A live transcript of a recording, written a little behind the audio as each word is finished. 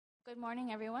Good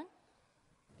morning, everyone.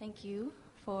 Thank you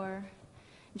for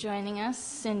joining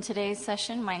us in today's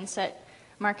session, Mindset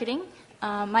Marketing.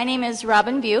 My name is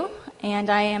Robin Bew, and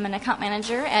I am an account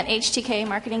manager at HTK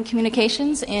Marketing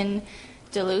Communications in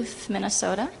Duluth,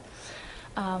 Minnesota.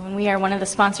 And we are one of the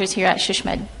sponsors here at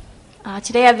SHSMD.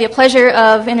 Today I have the pleasure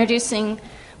of introducing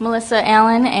Melissa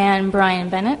Allen and Brian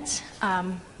Bennett.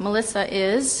 Melissa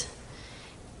is,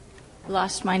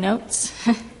 lost my notes.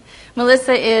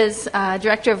 Melissa is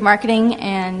Director of Marketing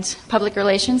and Public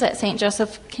Relations at St.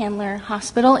 Joseph Candler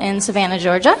Hospital in Savannah,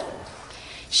 Georgia.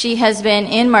 She has been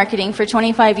in marketing for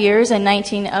 25 years, and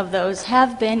 19 of those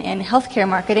have been in healthcare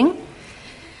marketing.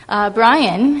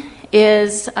 Brian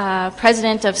is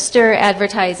President of STIR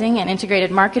Advertising and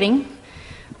Integrated Marketing.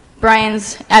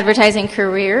 Brian's advertising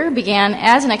career began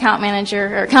as an account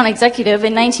manager or account executive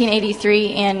in 1983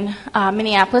 in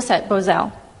Minneapolis at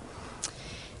Bozell.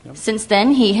 Since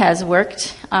then, he has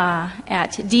worked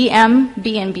at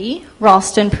DMB&B,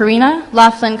 Ralston Purina,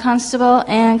 Laughlin Constable,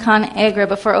 and ConAgra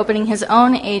before opening his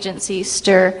own agency,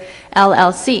 STIR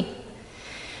LLC.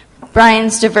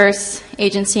 Brian's diverse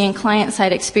agency and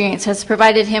client-side experience has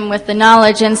provided him with the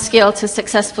knowledge and skill to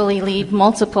successfully lead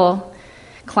multiple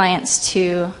clients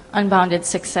to unbounded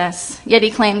success. Yet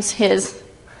he claims his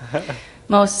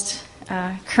most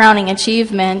crowning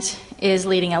achievement is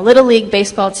leading a Little League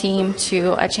baseball team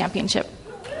to a championship.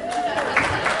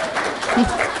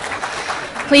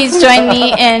 Please join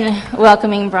me in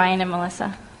welcoming Brian and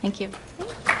Melissa. Thank you.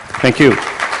 Thank you.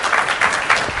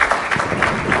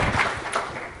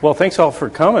 Well, thanks all for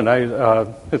coming.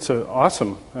 It's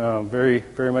awesome. Very,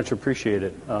 very much appreciate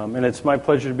it. And it's my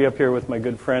pleasure to be up here with my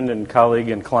good friend and colleague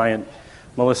and client,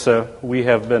 Melissa. We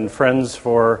have been friends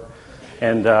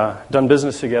and done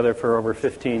business together for over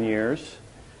 15 years.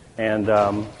 And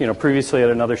previously at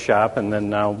another shop, and then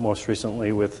now most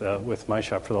recently with my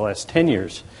shop for the last 10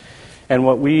 years. And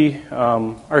what we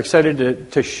are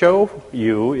excited to show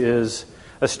you is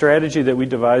a strategy that we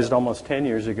devised almost 10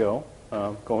 years ago,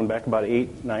 going back about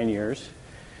 8-9 years,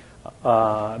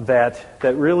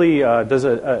 that really does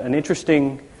an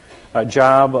interesting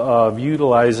job of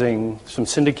utilizing some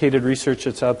syndicated research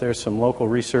that's out there, some local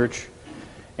research,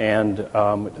 and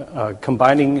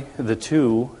combining the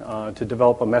two to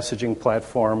develop a messaging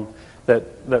platform that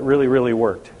really, really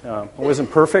worked. It wasn't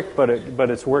perfect, but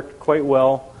it's worked quite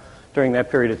well during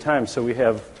that period of time. So we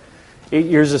have 8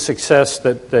 years of success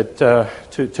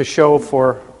to show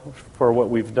for what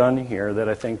we've done here that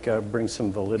I think brings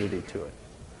some validity to it.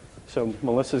 So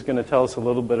Melissa's going to tell us a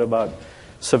little bit about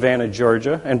Savannah,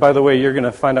 Georgia. And by the way, you're going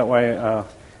to find out why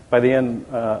by the end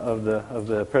of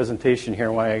the presentation here,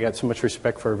 why I got so much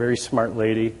respect for a very smart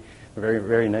lady, a very,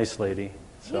 very nice lady.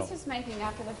 So. He's just making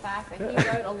up for the fact that he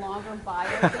wrote a longer bio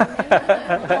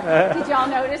than me. Did y'all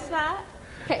notice that?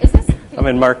 Okay, is this? I'm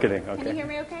in marketing. Okay. Can you hear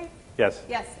me okay? Yes.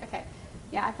 Yes, okay.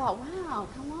 Yeah, I thought, wow,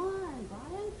 come on,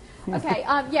 Brian. Okay,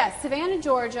 yes, Savannah,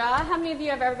 Georgia. How many of you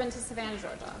have ever been to Savannah,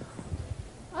 Georgia?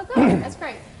 Oh, good. That's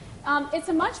great. It's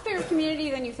a much bigger community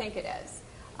than you think it is.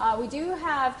 We do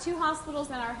have 2 hospitals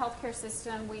in our healthcare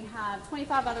system. We have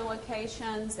 25 other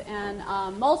locations in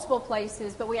multiple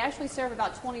places, but we actually serve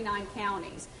about 29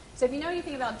 counties. So if you know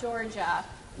anything about Georgia,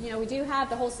 we do have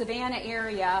the whole Savannah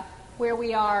area where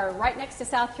we are right next to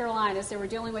South Carolina. So we're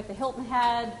dealing with the Hilton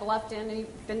Head, Bluffton.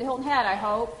 You've been to Hilton Head, I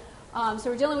hope. So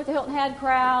we're dealing with the Hilton Head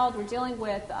crowd. We're dealing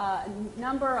with a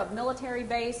number of military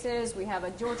bases. We have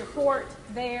a Georgia port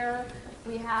there.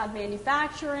 We have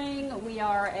manufacturing. We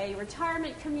are a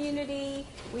retirement community.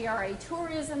 We are a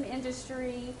tourism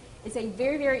industry. It's a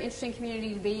very, very interesting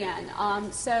community to be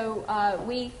in. So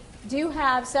we do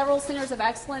have several centers of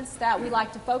excellence that we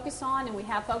like to focus on, and we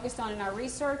have focused on in our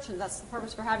research, and that's the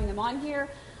purpose for having them on here.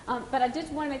 But I did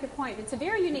want to make a point. It's a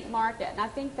very unique market, and I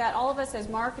think that all of us as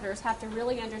marketers have to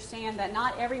really understand that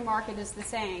not every market is the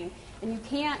same, and you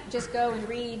can't just go and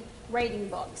read rating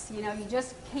books. You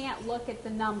just can't look at the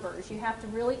numbers. You have to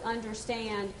really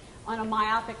understand on a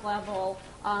myopic level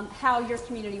how your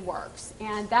community works,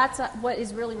 and that's what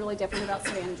is really, really different about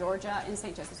Savannah, Georgia, and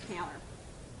St. Joseph's Candler.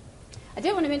 I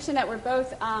did want to mention that we're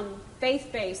both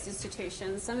faith-based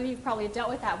institutions. Some of you probably have dealt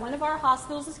with that. One of our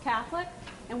hospitals is Catholic,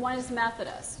 and one is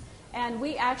Methodist. And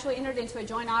we actually entered into a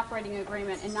joint operating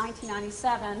agreement in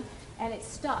 1997, and it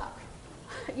stuck.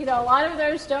 A lot of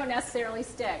those don't necessarily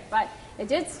stick, but it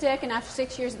did stick, and after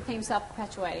 6 years it became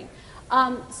self-perpetuating.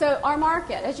 So our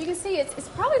market, as you can see, it's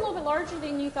probably a little bit larger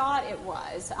than you thought it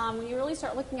was. When you really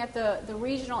start looking at the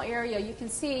regional area, you can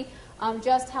see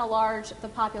just how large the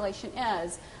population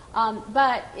is.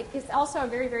 But it's also a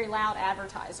very, very loud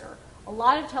advertiser. A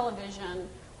lot of television,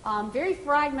 very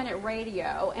fragmented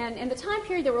radio. And in the time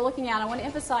period that we're looking at, I want to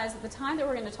emphasize that the time that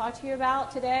we're going to talk to you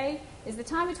about today is the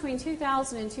time between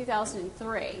 2000 and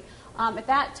 2003. At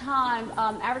that time,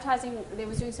 advertising, they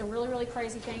was doing some really, really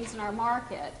crazy things in our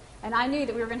market. And I knew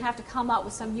that we were going to have to come up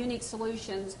with some unique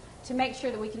solutions to make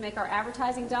sure that we can make our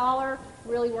advertising dollar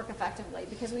really work effectively.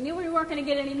 Because we knew we weren't going to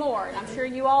get any more. And I'm sure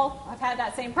you all have had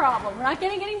that same problem. We're not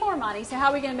getting any more money, so how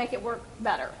are we going to make it work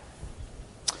better?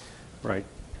 Right.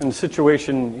 And the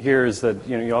situation here is that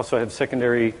you also have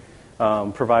secondary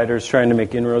providers trying to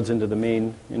make inroads into the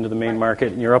main Right.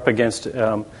 market, and you're up against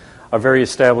a very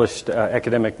established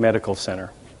academic medical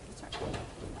center.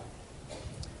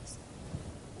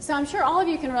 So I'm sure all of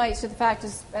you can relate to the fact,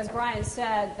 as Brian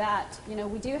said, that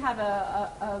we do have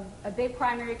a big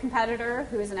primary competitor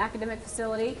who is an academic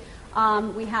facility.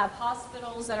 We have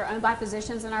hospitals that are owned by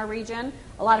physicians in our region,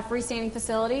 a lot of freestanding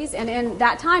facilities, and in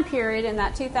that time period, in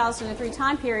that 2003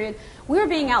 time period, we were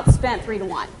being outspent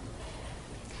 3-1.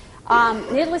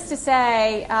 Needless to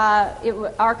say,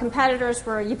 our competitors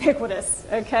were ubiquitous.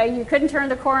 Okay, you couldn't turn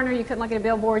the corner, you couldn't look at a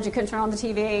billboard, you couldn't turn on the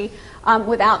TV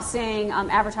without seeing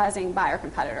advertising by our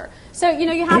competitor. So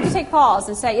you have to take pause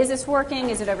and say, is this working?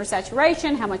 Is it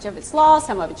oversaturation? How much of it's lost?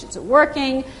 How much is it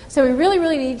working? So we really,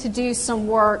 really need to do some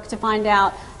work to find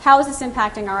out how is this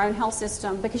impacting our own health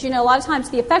system, because a lot of times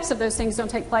the effects of those things don't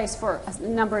take place for a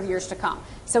number of years to come.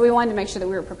 So we wanted to make sure that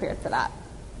we were prepared for that.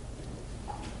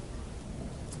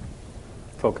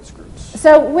 Focus groups.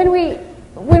 So when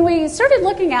we started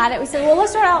looking at it, we said, well,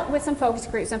 let's start out with some focus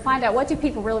groups and find out what do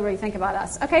people really, really think about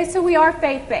us. Okay, so we are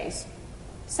faith-based.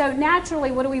 So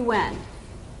naturally, what do we win?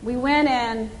 We win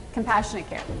in compassionate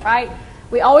care, right?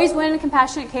 We always win in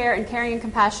compassionate care and caring and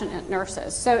compassionate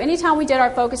nurses. So anytime we did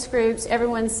our focus groups,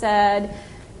 everyone said,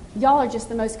 y'all are just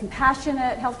the most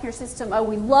compassionate healthcare system. Oh,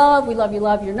 we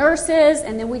love your nurses.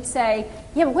 And then we'd say,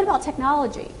 yeah, but what about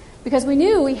technology? Because we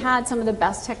knew we had some of the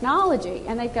best technology.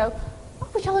 And they'd go, oh,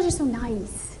 but y'all are just so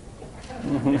nice.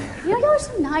 Y'all are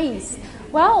so nice.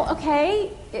 Well,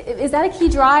 okay, is that a key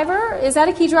driver? Is that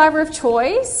a key driver of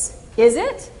choice? Is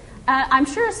it? I'm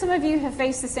sure some of you have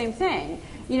faced the same thing.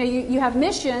 You have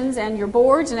missions and your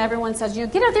boards and everyone says,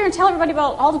 get out there and tell everybody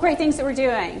about all the great things that we're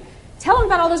doing. Tell them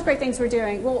about all those great things we're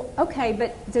doing. Well, okay,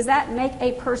 but does that make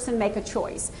a person make a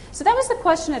choice? So that was the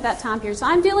question at that time period. So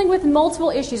I'm dealing with multiple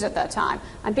issues at that time.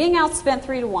 I'm being outspent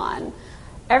 3-1.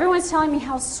 Everyone's telling me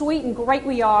how sweet and great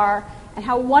we are and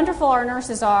how wonderful our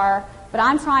nurses are, but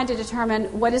I'm trying to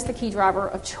determine what is the key driver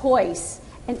of choice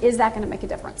and is that going to make a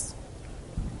difference?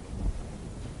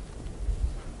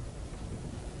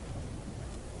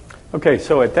 Okay,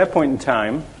 so at that point in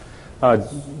time,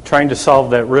 trying to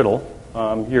solve that riddle,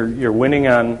 you're winning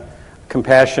on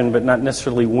compassion, but not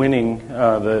necessarily winning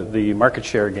the market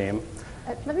share game.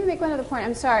 Let me make one other point.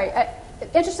 I'm sorry.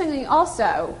 Interestingly,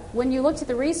 also, when you looked at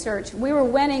the research, we were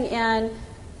winning in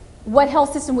what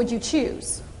health system would you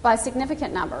choose by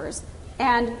significant numbers,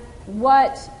 and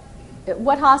what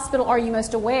hospital are you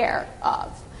most aware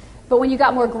of. But when you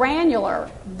got more granular,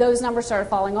 those numbers started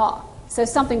falling off. So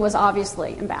something was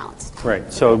obviously imbalanced.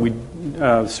 Right. So we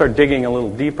start digging a little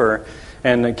deeper.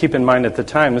 And keep in mind at the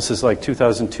time, this is like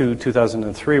 2002,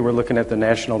 2003, we're looking at the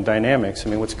national dynamics.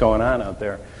 I mean, what's going on out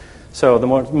there? So the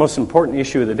most important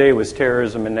issue of the day was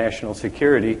terrorism and national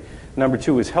security. Number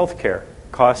 2 was health care,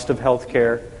 cost of health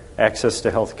care, access to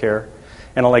health care.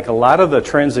 And like a lot of the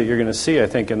trends that you're going to see, I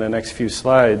think, in the next few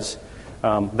slides,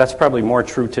 that's probably more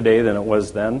true today than it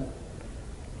was then,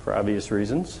 for obvious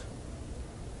reasons.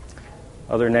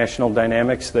 Other national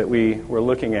dynamics that we were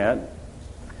looking at,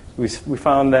 we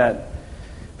found that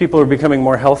people are becoming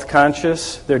more health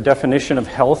conscious. Their definition of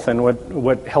health and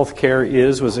what health care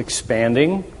is was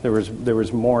expanding. There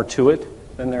was more to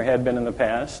it than there had been in the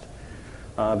past.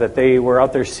 That they were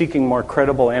out there seeking more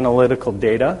credible analytical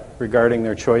data regarding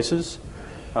their choices,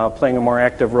 playing a more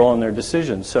active role in their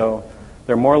decisions. So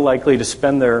they're more likely to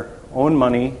spend their own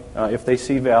money if they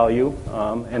see value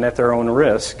and at their own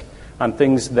risk on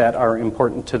things that are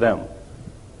important to them.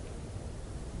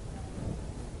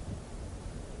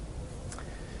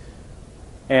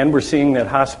 And we're seeing that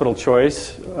hospital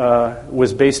choice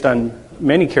was based on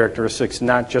many characteristics,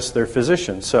 not just their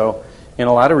physician. So in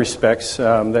a lot of respects,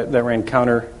 that ran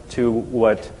counter to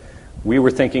what we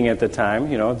were thinking at the time.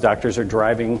 Doctors are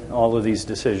driving all of these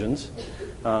decisions.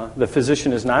 The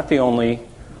physician is not the only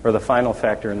or the final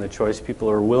factor in the choice. People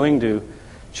are willing to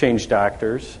change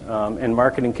doctors, and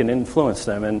marketing can influence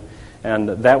them. And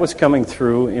that was coming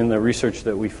through in the research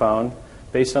that we found,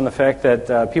 based on the fact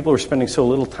that people were spending so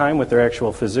little time with their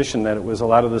actual physician that it was a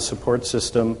lot of the support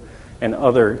system and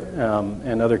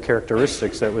other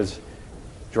characteristics that was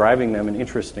driving them and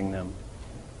interesting them.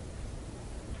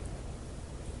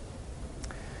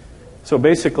 So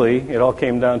basically, it all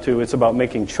came down to it's about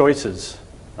making choices.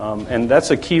 And that's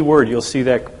a key word. You'll see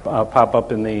that pop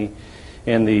up in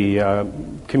the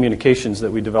communications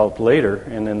that we developed later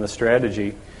and in the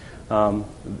strategy. And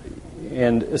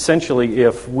essentially,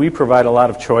 if we provide a lot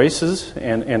of choices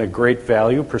and a great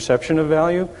value, perception of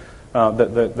value,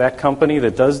 that company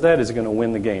that does that is going to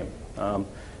win the game.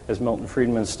 As Milton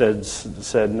Friedman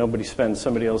said, nobody spends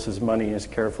somebody else's money as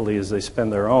carefully as they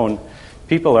spend their own.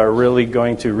 People are really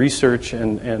going to research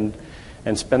and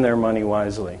spend their money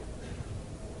wisely.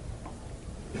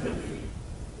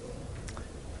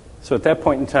 So at that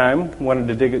point in time, wanted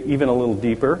to dig even a little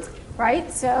deeper.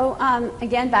 Right. So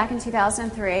again, back in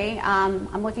 2003,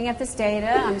 I'm looking at this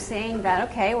data. I'm seeing that,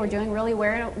 okay, we're doing really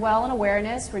well in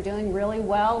awareness. We're doing really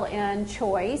well in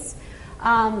choice.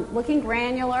 Looking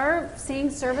granular, seeing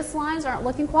service lines aren't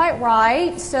looking quite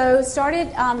right. So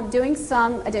started doing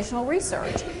some additional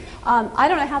research. I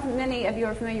don't know how many of you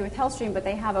are familiar with HealthStream, but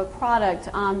they have a product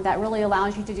that really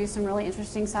allows you to do some really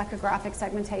interesting psychographic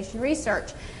segmentation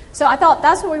research. So I thought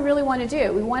that's what we really want to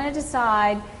do. We want to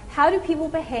decide, how do people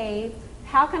behave?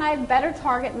 How can I better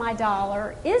target my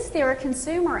dollar? Is there a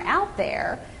consumer out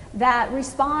there that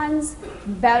responds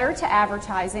better to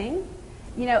advertising?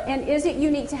 You know, and is it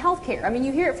unique to healthcare? I mean,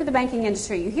 you hear it for the banking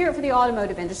industry, you hear it for the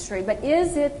automotive industry, but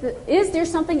is there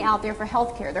something out there for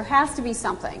healthcare? There has to be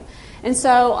something. And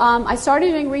so I started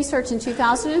doing research in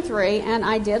 2003, and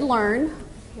I did learn,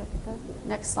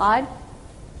 next slide,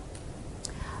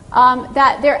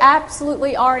 that there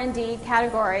absolutely are indeed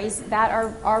categories that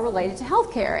are related to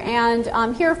healthcare.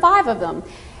 And here are 5 of them.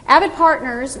 Avid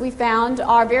partners, we found,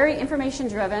 are very information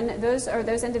driven. Those are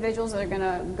those individuals that are going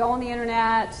to go on the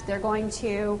internet, they're going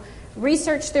to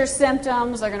research their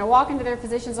symptoms, they're going to walk into their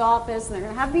physician's office, and they're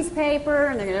going to have a piece of paper,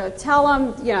 and they're going to tell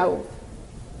them, you know,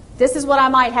 this is what I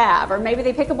might have. Or maybe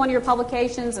they pick up one of your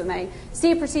publications and they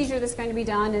see a procedure that's going to be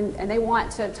done, and they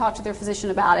want to talk to their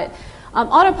physician about it.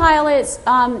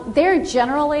 Autopilots, they're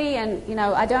generally, and you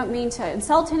know, I don't mean to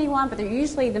insult anyone, but they're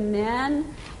usually the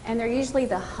men, and they're usually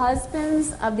the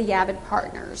husbands of the avid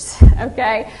partners.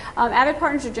 Okay, avid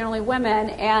partners are generally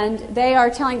women, and they are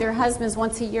telling their husbands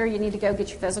once a year, you need to go get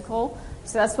your physical.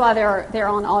 So that's why they're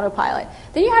on autopilot.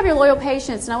 Then you have your loyal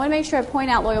patients, and I want to make sure I point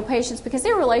out loyal patients because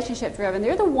they're relationship driven.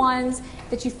 They're the ones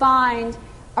that you find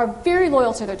are very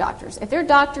loyal to their doctors. If their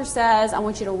doctor says, I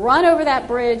want you to run over that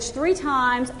bridge 3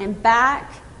 times and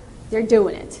back, they're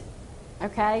doing it.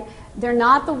 Okay? They're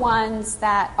not the ones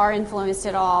that are influenced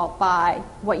at all by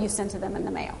what you send to them in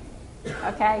the mail.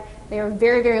 Okay? They are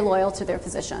very, very loyal to their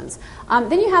physicians.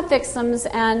 Then you have fixums,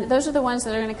 and those are the ones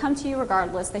that are going to come to you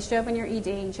regardless. They show up in your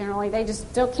ED. Generally, they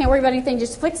just can't worry about anything.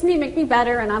 Just fix me, make me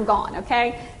better, and I'm gone.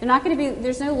 Okay? They're not going to be.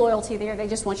 There's no loyalty there. They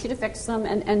just want you to fix them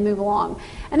and move along.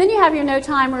 And then you have your no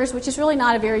timers, which is really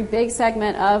not a very big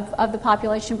segment of the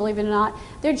population, believe it or not.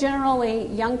 They're generally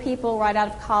young people right out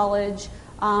of college.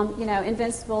 You know,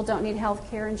 invincible, don't need health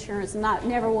care insurance,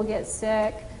 never will get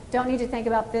sick. Don't need to think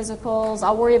about physicals.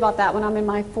 I'll worry about that when I'm in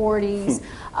my 40s.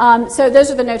 So those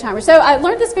are the no timers. So I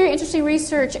learned this very interesting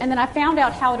research, and then I found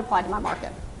out how it applied to my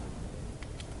market.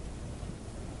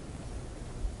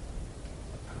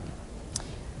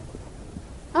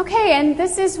 Okay, and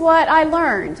this is what I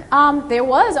learned. There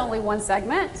was only one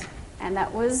segment, and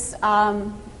that was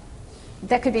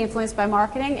that could be influenced by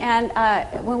marketing. And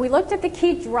when we looked at the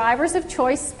key drivers of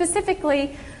choice,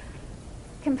 specifically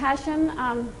compassion,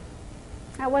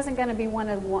 I wasn't going to be one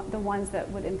of the ones that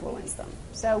would influence them.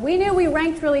 So we knew we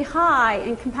ranked really high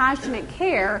in compassionate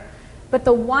care, but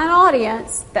the one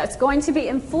audience that's going to be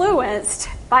influenced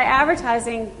by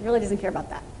advertising really doesn't care about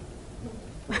that.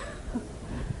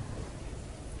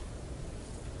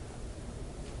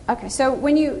 Okay, so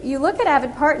when you look at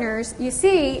avid partners, you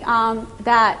see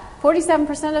that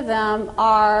 47% of them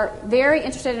are very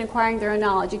interested in acquiring their own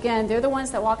knowledge. Again, they're the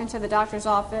ones that walk into the doctor's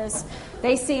office.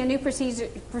 They see a new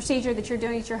procedure that you're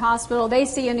doing at your hospital. They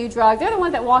see a new drug. They're the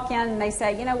ones that walk in and they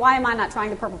say, you know, why am I not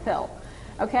trying the purple pill?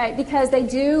 Okay, because they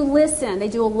do listen. They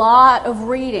do a lot of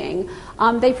reading.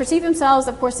 They perceive themselves,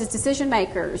 of course, as decision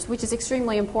makers, which is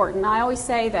extremely important. I always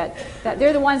say that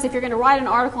they're the ones, if you're going to write an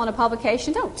article in a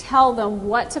publication, don't tell them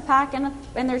what to pack in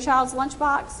their child's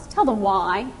lunchbox. Tell them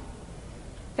why.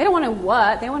 They don't want to know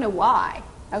what, they want to know why.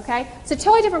 Okay? It's a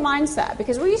totally different mindset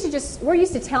because we're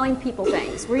used to telling people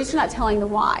things. We're used to not telling them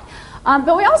why.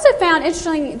 But we also found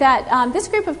interesting that this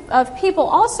group of people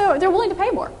also, they're willing to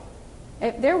pay more.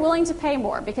 They're willing to pay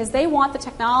more because they want the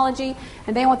technology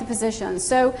and they want the positions.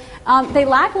 So they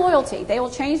lack loyalty. They will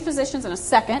change positions in a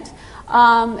second.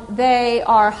 They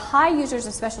are high users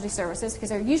of specialty services because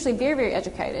they're usually very, very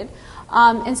educated.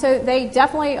 And so they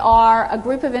definitely are a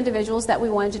group of individuals that we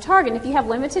wanted to target. And if you have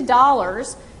limited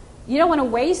dollars, you don't want to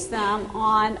waste them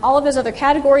on all of those other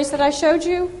categories that I showed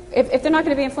you if they're not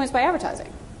going to be influenced by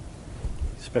advertising.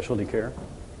 Specialty care?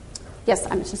 Yes,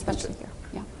 I mentioned specialty care.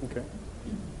 Yeah. Okay.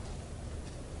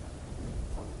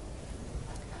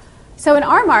 So in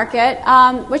our market,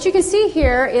 what you can see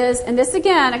here is, and this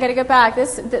again, I got to go back.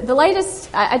 The latest.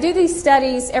 I do these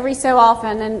studies every so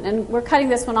often, and we're cutting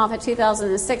this one off at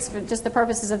 2006 for just the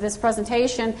purposes of this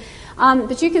presentation.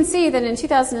 But you can see that in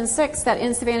 2006, that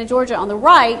in Savannah, Georgia, on the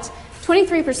right,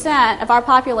 23% of our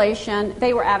population,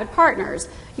 they were avid partners.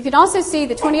 You can also see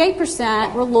that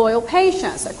 28% were loyal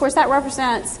patients. Of course, that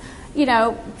represents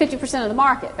 50% of the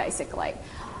market, basically.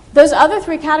 Those other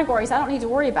three categories I don't need to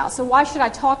worry about, so why should I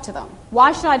talk to them?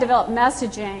 Why should I develop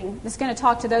messaging that's going to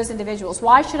talk to those individuals?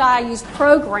 Why should I use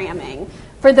programming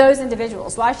for those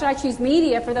individuals? Why should I choose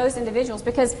media for those individuals?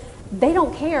 Because they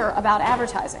don't care about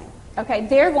advertising. Okay,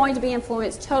 they're going to be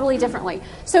influenced totally differently.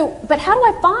 So, but how do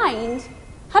I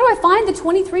find the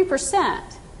 23%?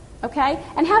 Okay,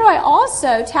 and how do I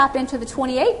also tap into the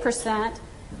 28%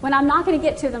 when I'm not going to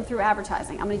get to them through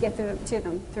advertising? I'm going to get to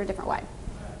them through a different way.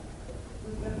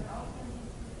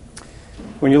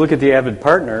 When you look at the avid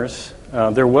partners,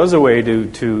 there was a way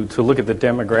to look at the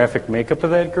demographic makeup of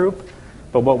that group,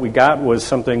 but what we got was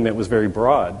something that was very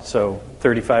broad. So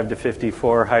 35 to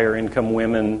 54, higher income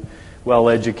women,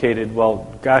 well-educated.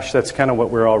 Well, gosh, that's kind of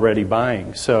what we're already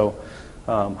buying. So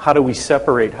how do we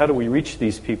separate? How do we reach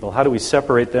these people? How do we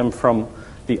separate them from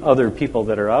the other people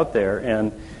that are out there?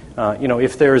 And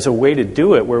if there is a way to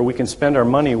do it where we can spend our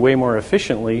money way more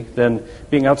efficiently, then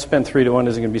being outspent 3-to-1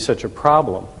 isn't going to be such a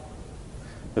problem.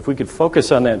 If we could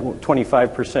focus on that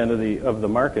 25% of the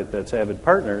market that's avid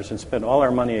partners and spend all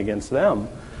our money against them,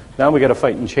 now we got a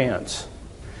fighting chance.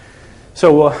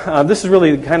 So this is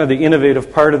really kind of the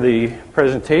innovative part of the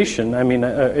presentation. I mean,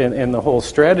 and the whole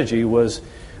strategy was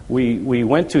we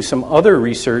went to some other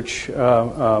research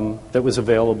that was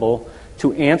available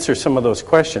to answer some of those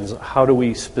questions. How do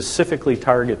we specifically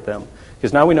target them?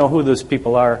 Because now we know who those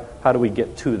people are. How do we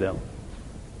get to them?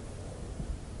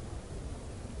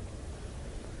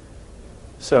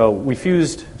 So we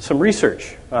fused some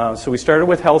research. So we started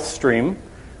with HealthStream,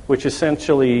 which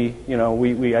essentially,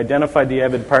 we identified the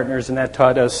avid partners, and that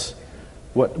taught us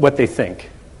what they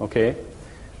think. Okay.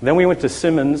 Then we went to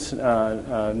Simmons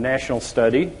national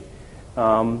study.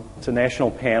 It's a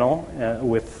national panel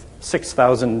with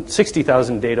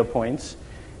 60,000 data points,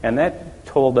 and that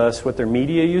told us what their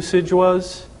media usage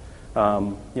was,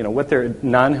 what their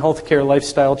non-healthcare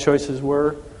lifestyle choices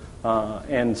were.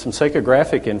 And some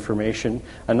psychographic information,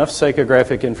 enough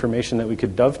psychographic information that we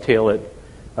could dovetail it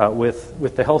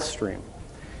with the health stream.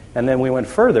 And then we went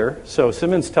further. So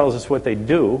Simmons tells us what they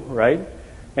do, right?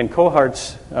 And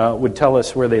cohorts would tell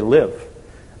us where they live.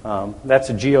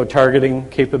 That's a geo-targeting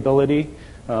capability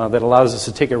that allows us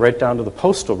to take it right down to the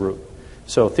postal route.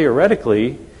 So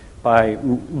theoretically,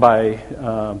 by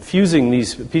fusing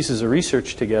these pieces of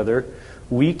research together,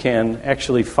 we can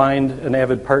actually find an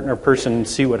avid partner person and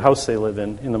see what house they live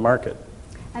in the market.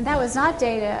 And that was not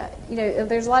data,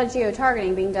 there's a lot of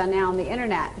geo-targeting being done now on the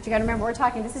internet. But you got to remember,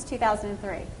 this is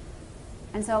 2003.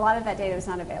 And so a lot of that data was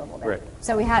not available there. Right.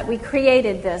 So we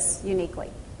created this uniquely.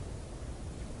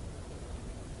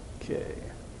 Okay.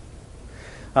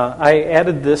 I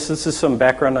added this. This is some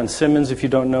background on Simmons. If you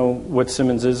don't know what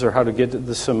Simmons is or how to get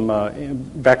to some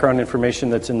background information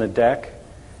that's in the deck,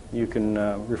 you can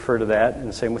refer to that, and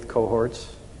the same with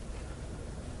cohorts.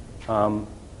 So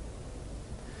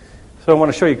I want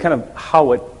to show you kind of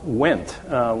how it went.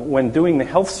 When doing the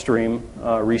health stream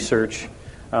research,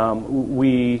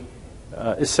 we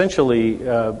essentially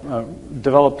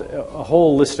developed a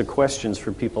whole list of questions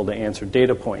for people to answer,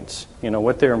 data points,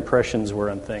 what their impressions were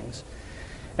on things.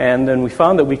 And then we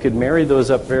found that we could marry those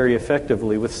up very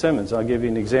effectively with Simmons. I'll give you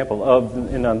an example of,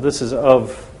 this is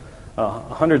of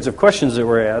hundreds of questions that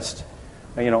were asked.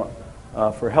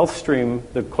 For HealthStream,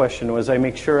 the question was, I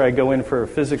make sure I go in for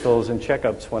physicals and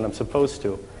checkups when I'm supposed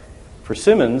to. For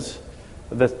Simmons,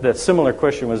 that similar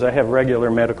question was, I have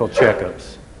regular medical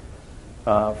checkups.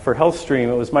 For HealthStream,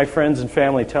 it was, my friends and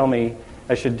family tell me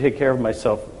I should take care of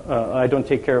myself. I don't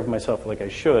take care of myself like I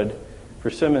should. For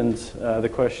Simmons, the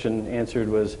question answered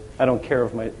was, I don't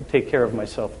take care of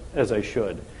myself as I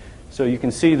should. So you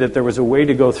can see that there was a way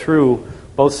to go through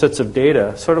both sets of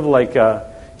data, sort of like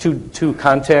two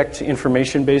contact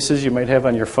information bases you might have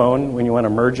on your phone. When you want to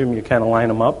merge them, you kind of line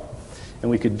them up. And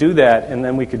we could do that, and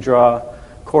then we could draw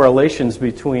correlations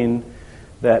between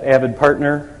that avid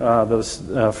partner, those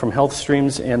from health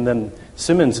streams, and then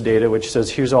Simmons data, which says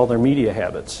here's all their media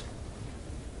habits.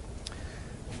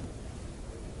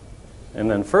 And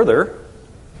then further,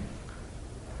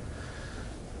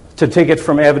 to take it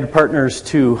from avid partners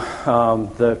to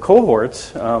the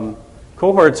cohorts,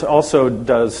 cohorts also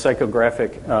does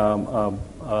psychographic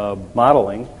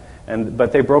modeling,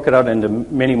 but they broke it out into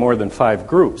many more than 5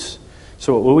 groups.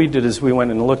 So what we did is we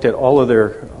went and looked at all of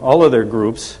their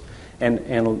groups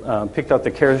and picked out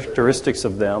the characteristics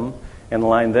of them and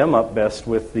lined them up best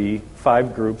with the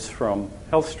 5 groups from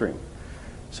HealthStream.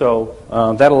 So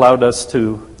that allowed us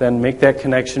to then make that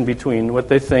connection between what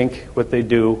they think, what they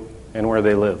do, and where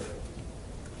they live.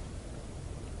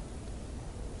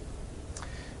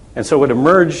 And so what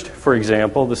emerged, for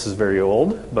example, this is very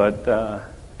old, but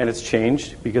and it's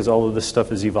changed because all of this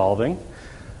stuff is evolving.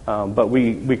 But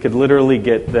we could literally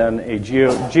get then a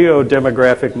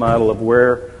geodemographic model of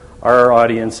where our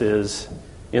audience is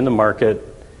in the market,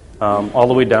 all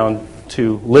the way down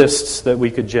to lists that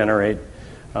we could generate,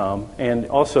 and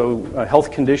also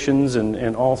health conditions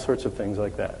and all sorts of things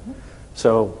like that.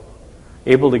 So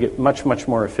able to get much, much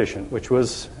more efficient, which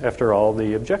was, after all,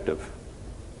 the objective.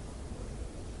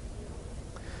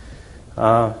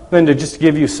 Then to just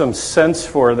give you some sense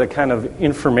for the kind of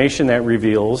information that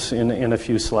reveals in a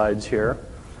few slides here,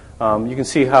 you can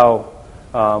see how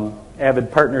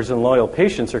avid partners and loyal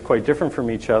patients are quite different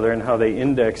from each other and how they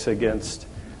index against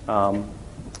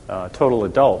total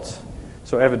adults.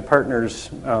 So avid partners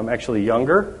actually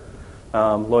younger,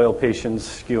 loyal patients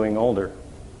skewing older.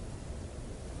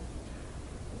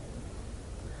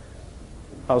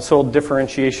 Household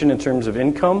differentiation in terms of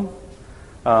income.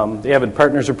 The avid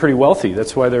partners are pretty wealthy.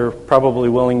 That's why they're probably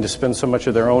willing to spend so much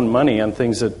of their own money on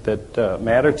things that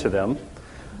matter to them.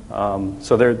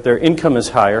 So their income is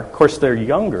higher. Of course, they're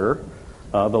younger.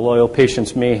 The loyal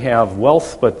patients may have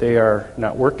wealth, but they are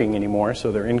not working anymore,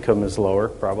 so their income is lower,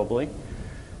 probably.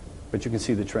 But you can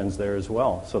see the trends there as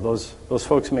well. So those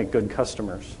folks make good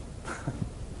customers.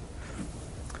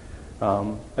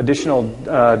 Additional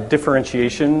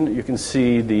differentiation, you can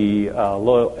see the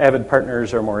loyal avid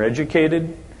partners are more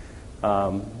educated.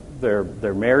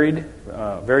 They're married,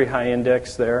 very high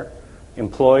index there.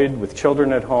 Employed, with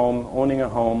children at home, owning a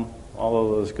home, all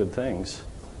of those good things.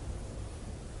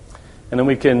 And then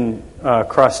we can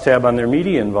cross-tab on their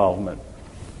media involvement.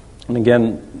 And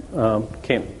again,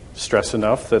 can't stress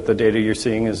enough that the data you're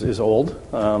seeing is old.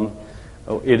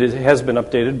 It has been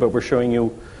updated, but we're showing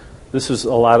you this is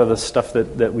a lot of the stuff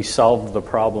that we solved the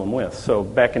problem with. So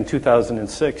back in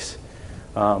 2006,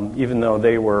 even though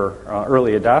they were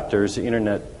early adopters, the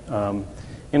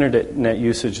internet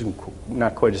usage is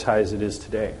not quite as high as it is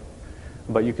today.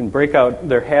 But you can break out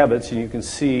their habits, and you can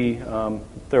see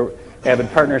their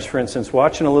avid partners, for instance,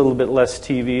 watching a little bit less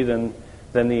TV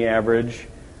than the average,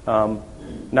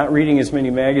 not reading as many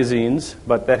magazines,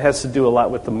 but that has to do a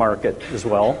lot with the market as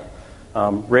well.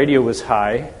 Radio was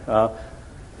high.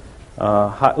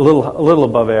 A little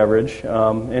above average,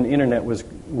 and internet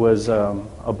was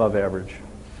above average.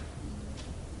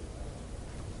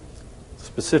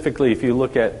 Specifically, if you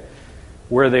look at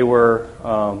where they were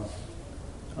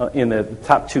in the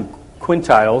top 2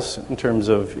 quintiles in terms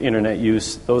of internet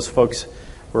use, those folks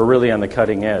were really on the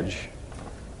cutting edge.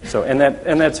 So, and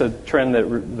that's a trend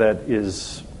that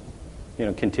is,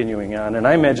 continuing on, and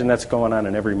I imagine that's going on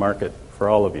in every market for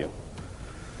all of you.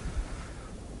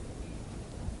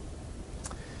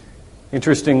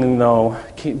 Interesting, though,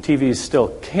 TV is still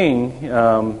king.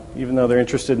 Even though they're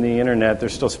interested in the internet, they're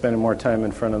still spending more time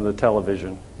in front of the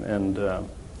television. And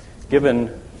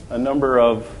given a number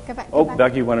of... Go back.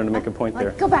 Becky, you wanted to make a point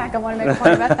there. Go back. I want to make a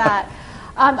point about that.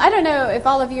 I don't know if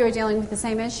all of you are dealing with the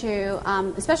same issue,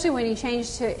 especially when you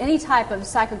change to any type of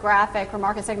psychographic or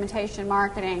market segmentation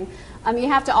marketing. You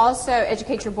have to also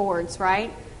educate your boards, right?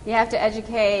 You have to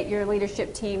educate your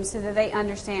leadership team so that they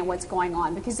understand what's going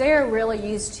on, because they are really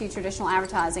used to traditional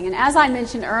advertising. And as I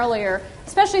mentioned earlier,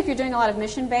 especially if you're doing a lot of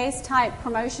mission-based type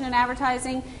promotion and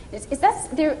advertising,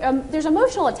 there's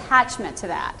emotional attachment to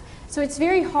that. So it's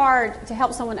very hard to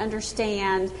help someone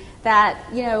understand that,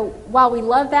 while we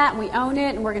love that and we own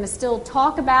it and we're going to still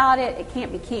talk about it, it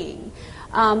can't be king.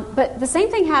 But the same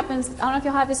thing happens, I don't know if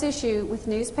you'll have this issue, with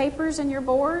newspapers in your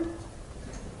board.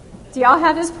 Do y'all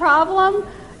have this problem?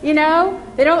 They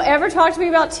don't ever talk to me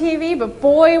about TV, but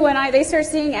boy, when they start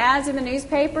seeing ads in the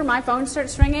newspaper, my phone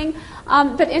starts ringing.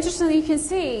 But interestingly, you can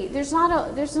see there's not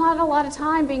a lot of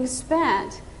time being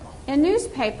spent in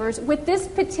newspapers with this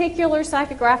particular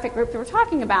psychographic group that we're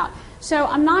talking about. So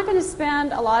I'm not going to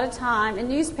spend a lot of time in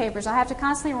newspapers. I have to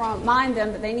constantly remind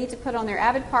them that they need to put on their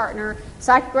Avid Partner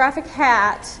psychographic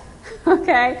hat,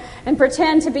 okay, and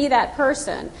pretend to be that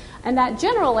person. And that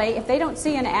generally, if they don't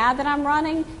see an ad that I'm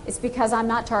running, it's because I'm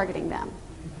not targeting them.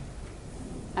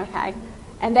 Okay?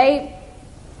 And they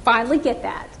finally get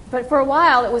that. But for a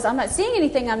while, it was, I'm not seeing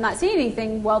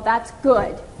anything. Well, that's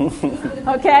good.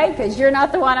 Okay? Because you're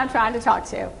not the one I'm trying to talk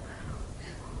to.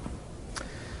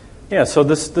 Yeah, so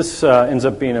this ends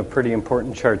up being a pretty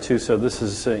important chart, too. So this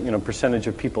is, percentage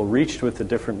of people reached with the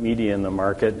different media in the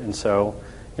market. And so,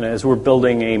 as we're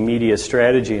building a media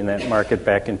strategy in that market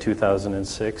back in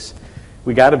 2006,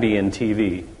 we got to be in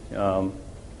TV.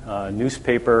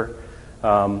 Newspaper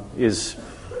is,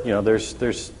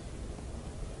 there's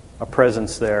a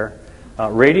presence there.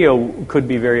 Radio could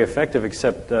be very effective,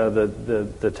 except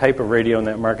the type of radio in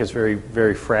that market is very,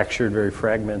 very fractured, very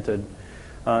fragmented.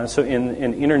 So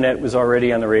internet was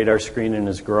already on the radar screen and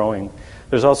is growing.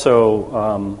 There's also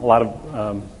a lot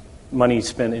of money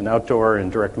spent in outdoor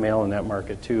and direct mail in that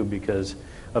market too, because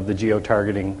of the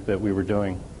geo-targeting that we were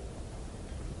doing.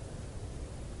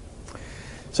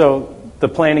 So the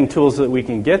planning tools that we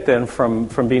can get then from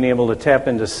being able to tap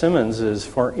into Simmons is,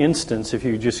 for instance, if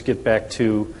you just get back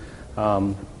to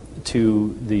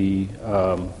the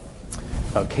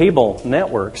cable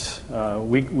networks,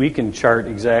 we can chart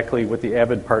exactly what the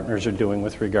Avid partners are doing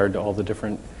with regard to all the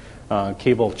different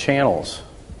cable channels.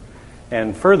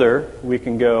 And further, we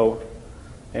can go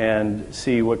and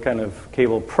see what kind of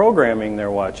cable programming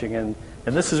they're watching. And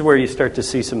this is where you start to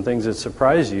see some things that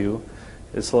surprise you.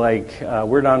 It's like,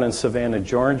 we're down in Savannah,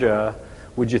 Georgia.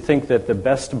 Would you think that the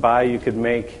best buy you could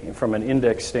make from an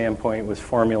index standpoint was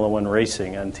Formula One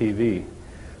racing on TV?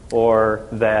 Or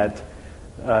that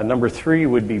number 3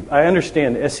 would be, I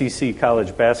understand SEC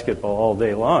college basketball all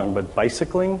day long, but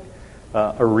bicycling,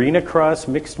 arena cross,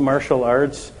 mixed martial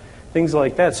arts, things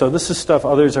like that. So this is stuff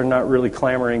others are not really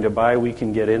clamoring to buy. We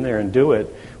can get in there and do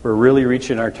it. We're really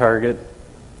reaching our target.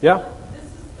 Yeah? This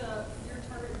is your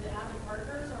target, the Avid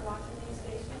partners are watching these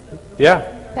stations?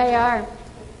 Yeah. They are.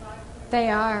 They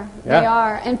are. Yeah. They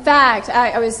are. In fact,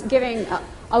 I was giving,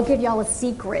 I'll give y'all a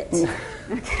secret.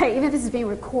 Okay, even if this is being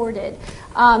recorded.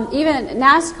 Even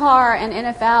NASCAR and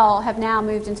NFL have now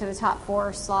moved into the top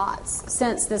 4 slots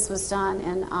since this was done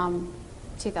in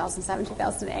 2007,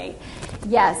 2008.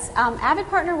 Yes, Avid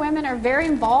Partner women are very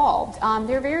involved.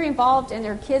 They're very involved in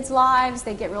their kids' lives.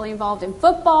 They get really involved in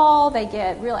football. They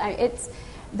get really,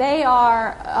 they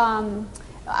are,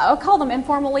 I'll call them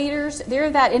informal leaders.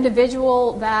 They're that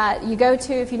individual that you go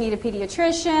to if you need a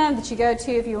pediatrician, that you go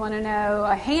to if you want to know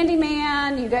a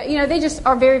handyman. They just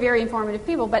are very, very informative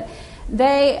people. But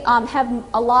they have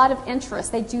a lot of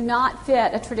interest. They do not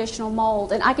fit a traditional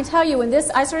mold. And I can tell you, when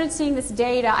I started seeing this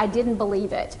data, I didn't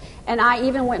believe it. And I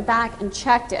even went back and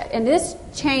checked it. And this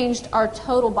changed our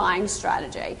total buying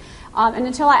strategy. And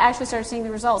until I actually started seeing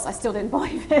the results, I still didn't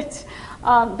believe it.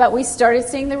 But we started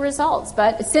seeing the results.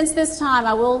 But since this time,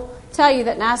 I will tell you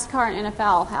that NASCAR and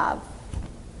NFL have,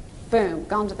 boom,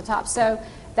 gone to the top. So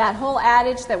that whole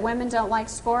adage that women don't like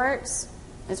sports,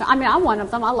 I'm one of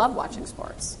them. I love watching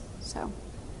sports. So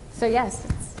yes.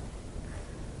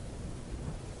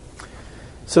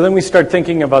 So then we start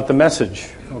thinking about the message.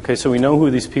 Okay, so we know who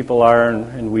these people are,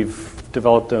 and we've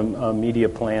developed a media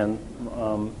plan.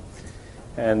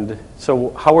 And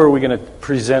so how are we going to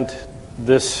present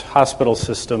this hospital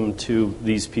system to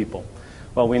these people?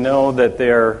 Well, we know that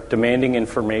they're demanding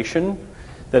information,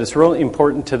 that it's really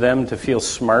important to them to feel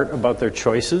smart about their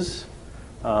choices,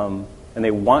 and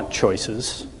they want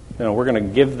choices. We're going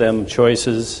to give them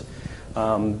choices.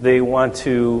 They want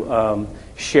to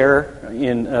share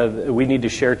we need to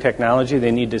share technology.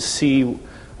 They need to see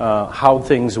how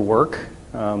things work.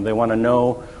 They want to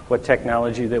know what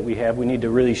technology that we have. We need to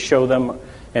really show them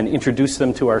and introduce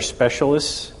them to our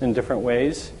specialists in different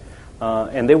ways.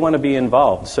 And they want to be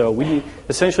involved. So we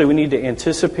need to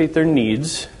anticipate their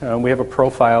needs. We have a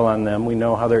profile on them. We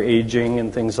know how they're aging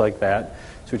and things like that.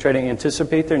 So we try to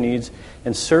anticipate their needs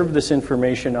and serve this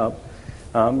information up.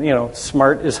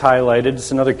 Smart is highlighted.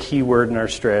 It's another key word in our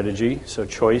strategy. So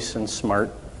choice and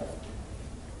smart.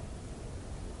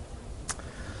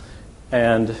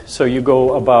 And so you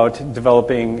go about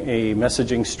developing a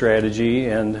messaging strategy,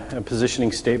 and a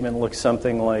positioning statement looks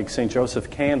something like St. Joseph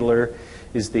Candler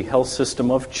is the health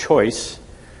system of choice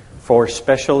for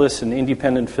specialists and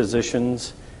independent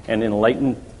physicians and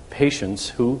enlightened patients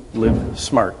who live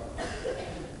smart.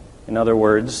 In other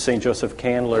words, St. Joseph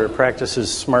Candler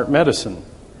practices smart medicine.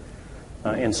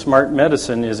 And smart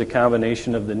medicine is a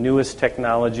combination of the newest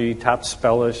technology, top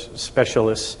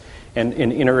specialists, and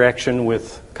interaction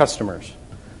with customers.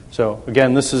 So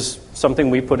again, this is something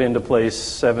we put into place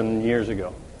 7 years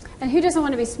ago. And who doesn't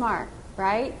want to be smart,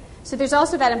 right? So there's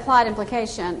also that implied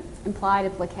implication. Implied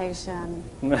implication.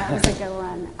 That was a good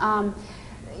one.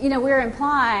 We're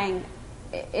implying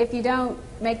if you don't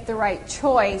make the right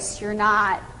choice, you're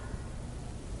not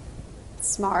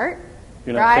smart,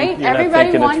 right?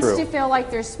 Everybody wants to feel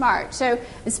like they're smart. So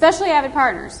especially Avid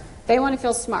partners, they want to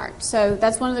feel smart. So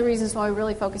that's one of the reasons why we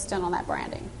really focused in on that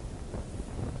branding.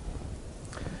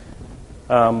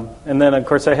 And then, of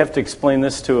course, I have to explain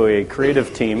this to a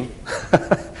creative team.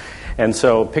 And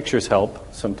so pictures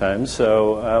help sometimes.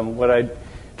 So what I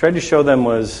tried to show them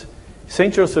was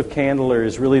St. Joseph Candler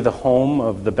is really the home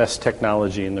of the best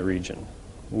technology in the region.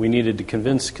 We needed to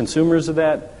convince consumers of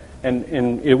that,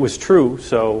 and it was true,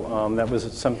 so that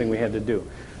was something we had to do.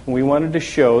 And we wanted to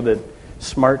show that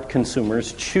smart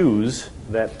consumers choose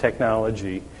that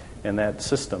technology and that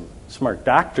system. Smart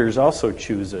doctors also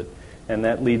choose it, and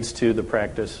that leads to the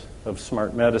practice of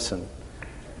smart medicine.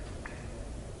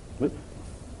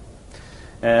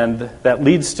 And that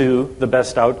leads to the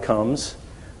best outcomes,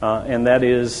 and that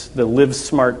is the Live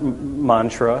Smart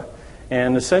mantra.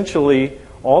 And essentially,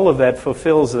 all of that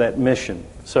fulfills that mission.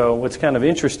 So what's kind of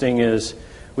interesting is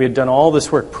we had done all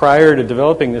this work prior to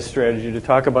developing this strategy to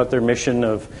talk about their mission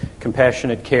of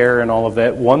compassionate care and all of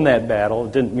that, won that battle.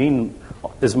 It didn't mean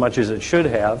as much as it should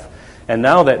have. And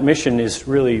now that mission is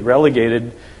really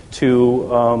relegated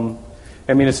to...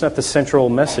 it's not the central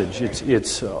message.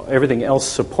 It's everything else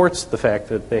supports the fact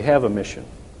that they have a mission.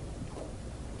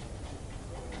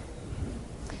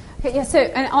 Okay, yeah. So,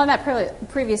 and on that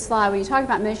previous slide, when you talk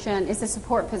about mission, it's a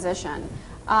support position.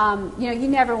 You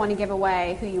never want to give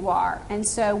away who you are, and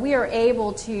so we are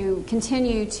able to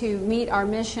continue to meet our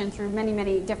mission through many,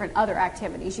 many different other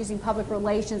activities, using public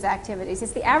relations activities.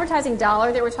 It's the advertising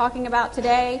dollar that we're talking about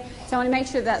today, so I want to make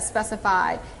sure that's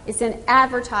specified. It's in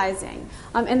advertising,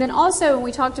 and then also when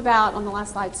we talked about on the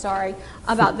last slide,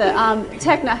 about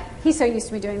the he's so used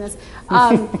to me doing this.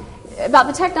 About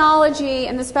the technology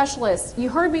and the specialists. You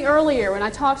heard me earlier when I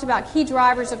talked about key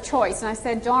drivers of choice, and I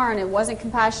said, darn, it wasn't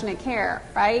compassionate care,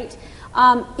 right?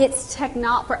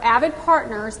 For Avid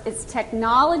partners, it's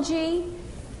technology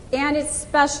and it's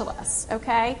specialists,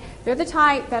 okay? They're the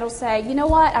type that'll say, you know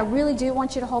what, I really do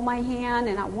want you to hold my hand,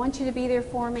 and I want you to be there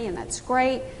for me, and that's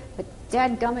great, but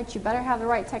dadgummit, you better have the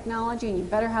right technology, and you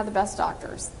better have the best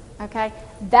doctors, okay?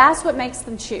 That's what makes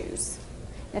them choose.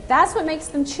 If that's what makes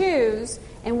them choose,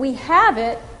 and we have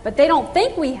it, but they don't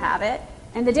think we have it,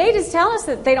 and the data's tell us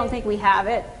that they don't think we have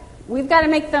it, we've got to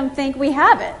make them think we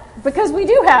have it, because we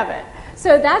do have it.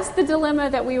 So that's the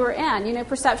dilemma that we were in.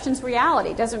 Perception's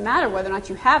reality. It doesn't matter whether or not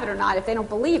you have it or not if they don't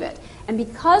believe it. And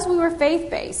because we were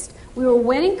faith-based, we were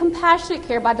winning compassionate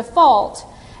care by default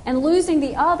and losing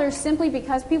the others simply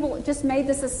because people just made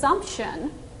this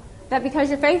assumption that because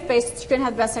you're faith-based, you're going to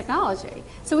have the best technology.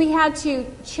 So we had to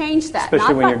change that.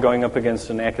 Especially when you're going up against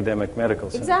an academic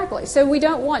medical center. Exactly. So we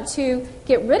don't want to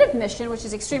get rid of mission, which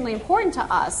is extremely important to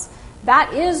us.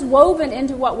 That is woven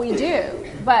into what we do,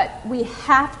 but we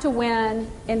have to win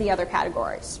in the other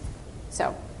categories.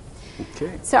 So,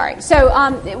 okay. Sorry. So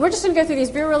we're just going to go through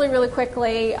these really, really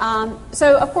quickly.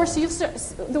 So, of course,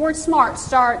 the word SMART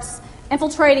starts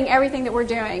infiltrating everything that we're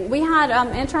doing. We had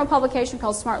an internal publication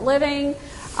called Smart Living,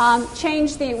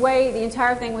 changed the way the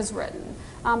entire thing was written.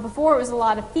 Before, it was a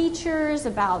lot of features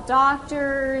about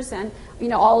doctors, and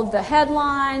all of the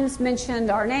headlines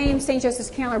mentioned our name. St. Joseph's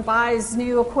Candler buys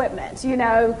new equipment. St.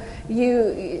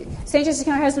 Joseph's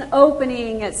Candler has an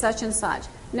opening at such and such.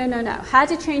 No. Had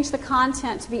to change the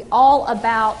content to be all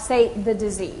about, say, the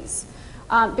disease.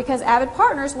 Because Avid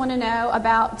partners want to know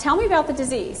tell me about the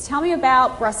disease. Tell me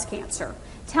about breast cancer.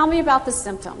 Tell me about the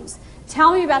symptoms.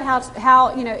 Tell me about how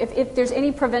if there's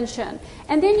any prevention.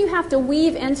 And then you have to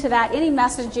weave into that any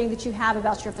messaging that you have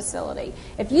about your facility.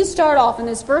 If you start off in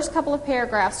those first couple of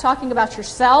paragraphs talking about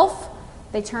yourself,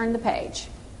 they turn the page.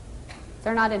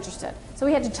 They're not interested. So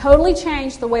we had to totally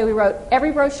change the way we wrote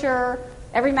every brochure,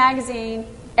 every magazine,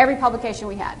 every publication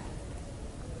we had.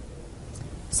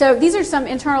 So these are some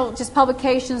internal just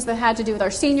publications that had to do with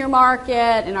our senior market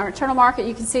and our internal market.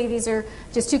 You can see these are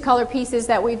just two color pieces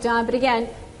that we've done. But again,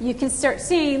 you can start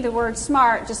seeing the word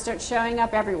SMART just start showing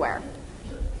up everywhere.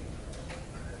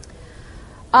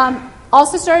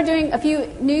 Also started doing a few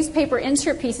newspaper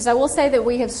insert pieces. I will say that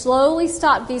we have slowly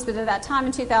stopped these, but at that time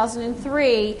in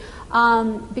 2003,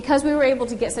 because we were able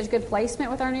to get such good placement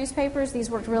with our newspapers, these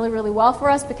worked really, really well for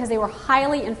us because they were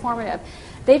highly informative.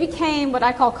 They became what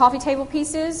I call coffee table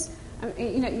pieces.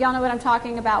 Y'all know what I'm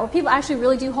talking about, where people actually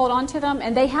really do hold on to them,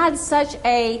 and they had such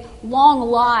a long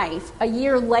life. A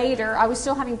year later, I was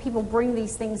still having people bring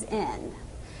these things in.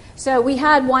 So we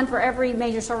had one for every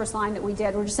major service line that we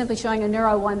did. We're just simply showing a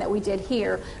neuro one that we did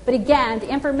here. But again, the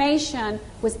information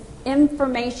was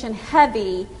information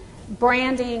heavy,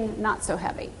 branding not so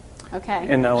heavy. Okay.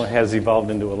 And now it has evolved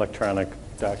into electronic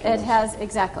documents. It has,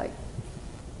 exactly.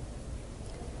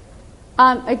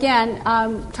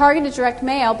 Targeted direct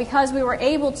mail, because we were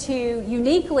able to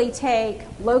uniquely take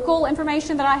local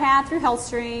information that I had through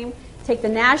HealthStream, take the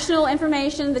national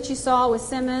information that you saw with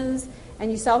Simmons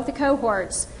and you saw with the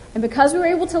cohorts, and because we were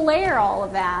able to layer all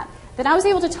of that, then I was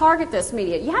able to target this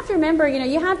media. You have to remember,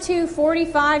 you have two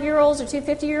 45-year-olds or two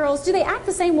 50-year-olds. Do they act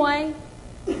the same way?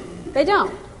 They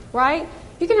don't, right?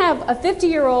 You can have a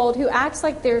 50-year-old who acts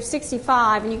like they're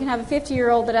 65, and you can have a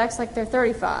 50-year-old that acts like they're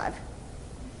 35.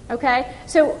 Okay?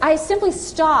 So I simply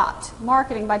stopped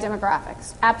marketing by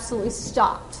demographics. Absolutely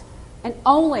stopped. And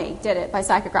only did it by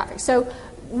psychographics. So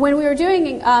when we were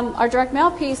doing our direct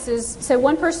mail pieces, so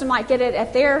one person might get it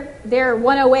at their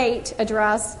 108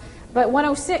 address, but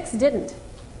 106 didn't.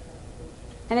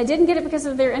 And they didn't get it because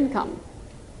of their income.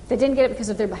 They didn't get it because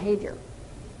of their behavior.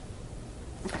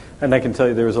 And I can tell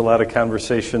you there was a lot of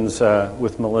conversations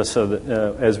with Melissa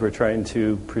that, as we're trying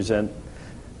to present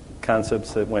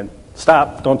concepts that went,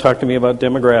 stop, don't talk to me about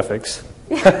demographics.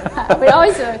 We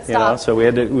always do it, stop. So we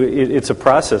had to, it's a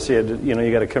process. You had to,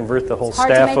 you got to convert the whole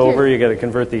staff over, you got to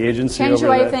convert the agency over. Change your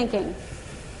way of thinking.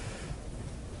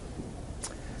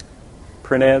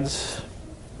 Print ads.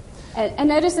 And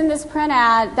notice in this print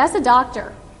ad, that's a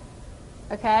doctor,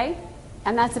 okay?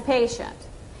 And that's a patient.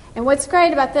 And what's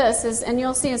great about this is, and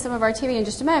you'll see in some of our TV in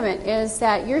just a moment, is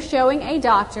that you're showing a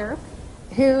doctor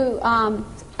who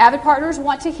Avid partners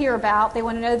want to hear about. They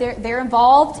want to know they're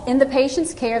involved in the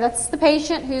patient's care. That's the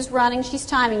patient who's running. She's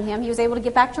timing him. He was able to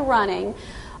get back to running.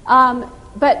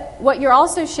 But what you're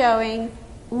also showing,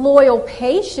 loyal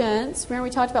patients. Remember we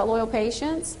talked about loyal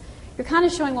patients? You're kind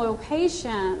of showing loyal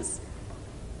patients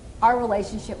our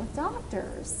relationship with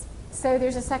doctors. So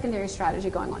there's a secondary strategy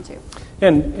going on too.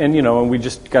 And and we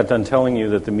just got done telling you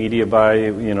that the media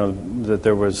buy, that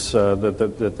there was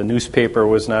that the newspaper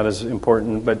was not as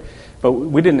important, but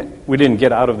we didn't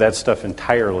get out of that stuff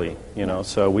entirely,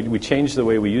 So we changed the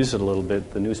way we use it a little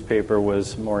bit. The newspaper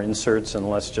was more inserts and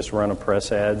less just run of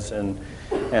press ads, and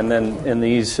then in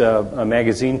these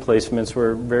magazine placements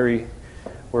were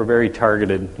very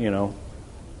targeted,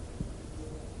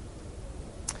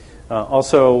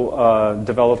 Also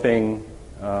developing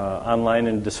online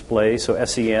and display, so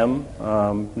SEM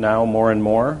now more and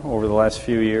more over the last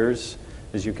few years,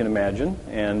 as you can imagine,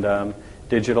 and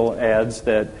digital ads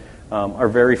that are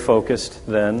very focused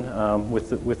then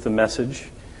with the message,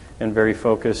 and very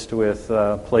focused with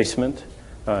placement,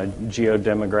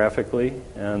 geodemographically,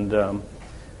 and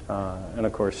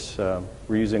of course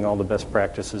we're using all the best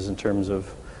practices in terms of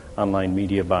online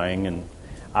media buying and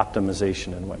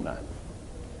optimization and whatnot.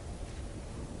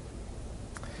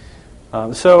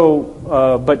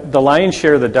 But the lion's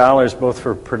share of the dollars, both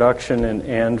for production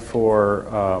and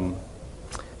for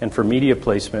media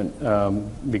placement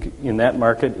in that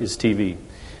market, is TV.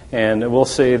 And we'll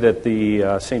say that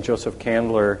the St. Joseph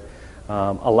Candler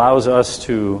allows us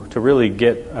to really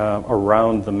get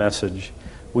around the message.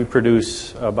 We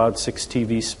produce about 6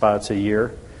 TV spots a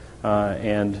year,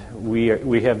 and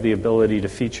we have the ability to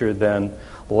feature then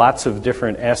lots of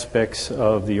different aspects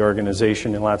of the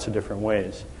organization in lots of different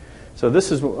ways. So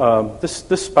this is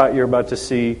this spot you're about to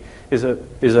see is a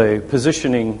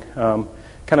positioning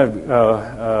kind of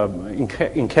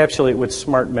encapsulate what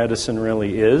smart medicine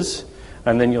really is,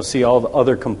 and then you'll see all the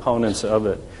other components of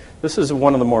it. This is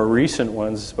one of the more recent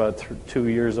ones. It's about 2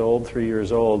 years old, 3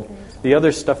 years old. The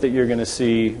other stuff that you're going to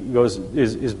see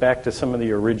is back to some of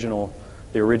the original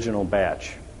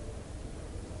batch.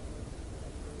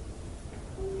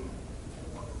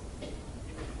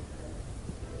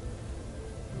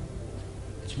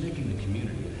 It's making the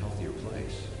community a healthier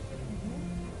place.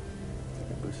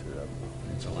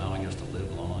 It's allowing us to live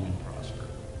long and prosper.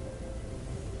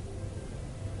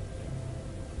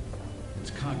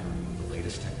 It's conquering with the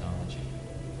latest technology.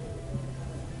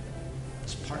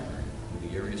 It's partnering with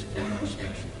the area's foremost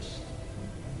specialists.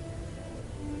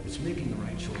 It's making the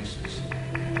right choices.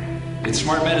 It's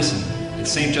smart medicine.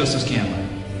 It's St. Joseph's Candler.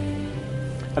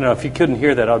 I don't know, if you couldn't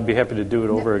hear that, I'd be happy to do it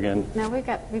over again. No, we've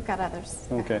got others.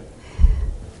 Okay.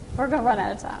 We're going to run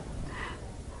out of time.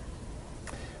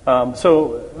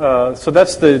 So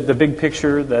that's the big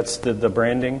picture. That's the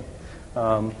branding.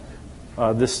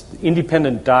 this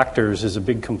independent doctors is a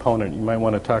big component. You might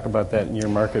want to talk about that in your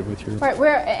market with your... Right,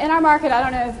 we're in our market. I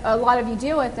don't know if a lot of you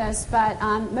deal with this, but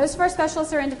most of our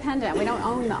specialists are independent. We don't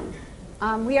own them.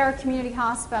 We are community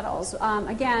hospitals.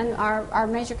 Again, our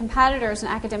major competitor is an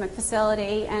academic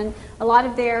facility, and a lot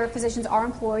of their physicians are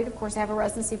employed. Of course, they have a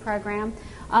residency program.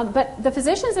 But the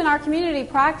physicians in our community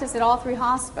practice at all 3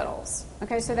 hospitals.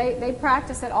 Okay, so they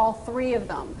practice at all 3 of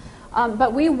them.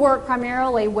 But we work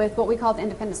primarily with what we call the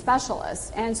independent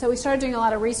specialists. And so we started doing a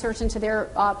lot of research into their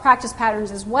practice patterns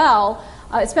as well,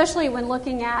 especially when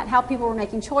looking at how people were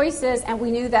making choices, and we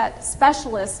knew that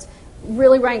specialists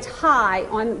really ranked high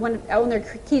on their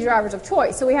key drivers of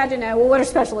choice. So we had to know, well, what are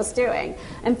specialists doing?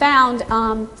 And found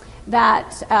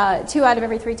that 2 out of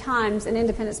every 3 times an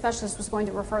independent specialist was going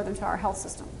to refer them to our health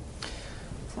system.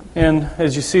 So. And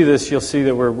as you see this, you'll see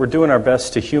that we're doing our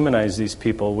best to humanize these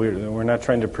people. We're not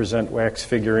trying to present wax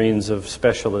figurines of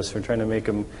specialists. We're trying to make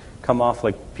them come off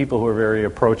like people who are very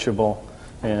approachable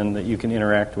and that you can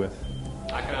interact with.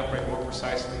 I can operate more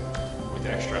precisely with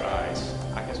extra eyes.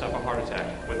 I can stop a heart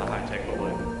attack with a high-tech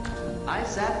balloon. I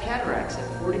zap cataracts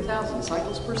at 40,000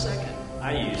 cycles per second.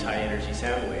 I use high-energy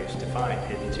sound waves to find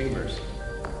hidden tumors.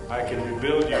 I can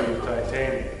rebuild you with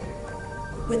titanium.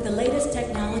 With the latest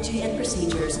technology and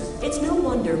procedures, it's no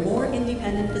wonder more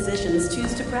independent physicians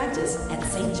choose to practice at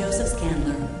St. Joseph's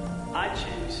Candler. I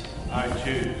choose. I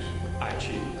choose. I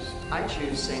choose. I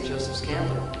choose St. Joseph's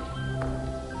Candler.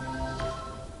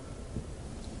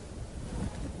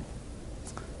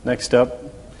 Next up,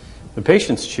 the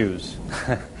patients choose.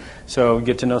 So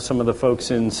get to know some of the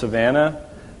folks in Savannah,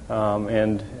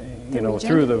 and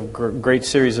through the great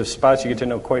series of spots, you get to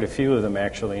know quite a few of them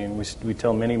actually, and we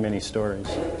tell many, many stories.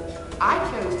 I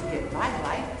chose to get my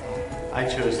life back. I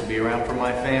chose to be around for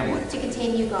my family. To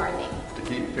continue gardening. To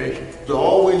keep patient. To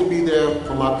always be there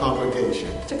for my congregation.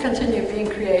 To continue being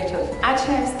creative. I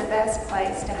chose the best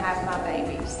place to have my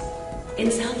babies. In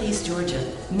Southeast Georgia,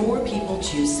 more people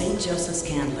choose St. Joseph's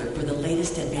Candler for the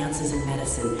latest advances in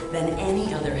medicine than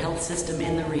any other health system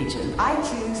in the region. I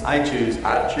choose. I choose.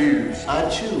 I choose. I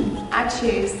choose. I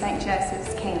choose St.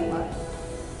 Joseph's Candler.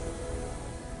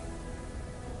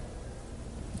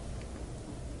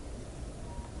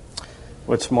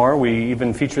 What's more, we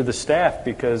even feature the staff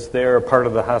because they're a part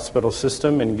of the hospital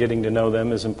system, and getting to know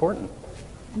them is important.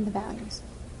 And the values.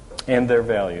 And their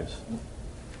values.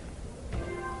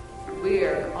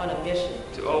 We're on a mission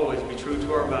to always be true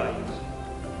to our values.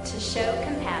 To show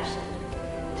compassion.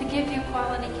 To give you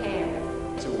quality care.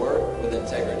 To work with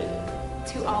integrity.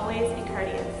 To always be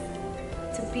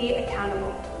courteous. To be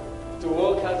accountable. To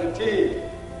work as a team.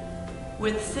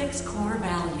 With 6 core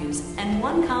values and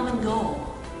one common goal.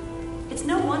 It's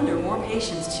no wonder more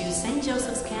patients choose St.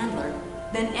 Joseph's Candler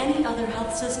than any other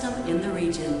health system in the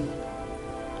region.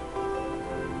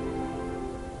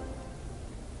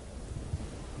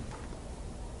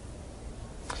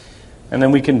 And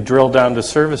then we can drill down to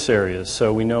service areas,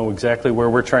 so we know exactly where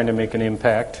we're trying to make an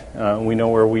impact. We know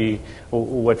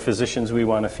what physicians we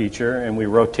want to feature, and we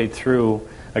rotate through.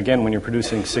 Again, when you're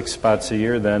producing 6 spots a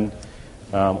year, then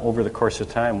over the course of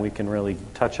time, we can really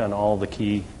touch on all the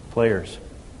key players.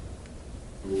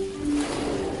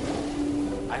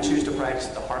 I choose to practice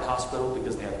at the Heart Hospital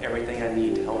because they have everything I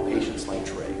need to help patients like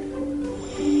Trey.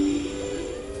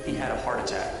 He had a heart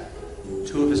attack.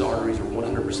 2 of his arteries were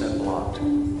 100% blocked.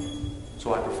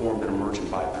 So I performed an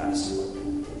emergent bypass.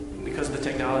 Because of the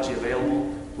technology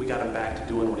available, we got him back to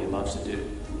doing what he loves to do.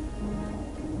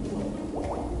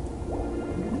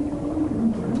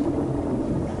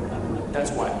 That's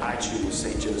why I choose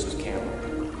St. Joseph's Candler.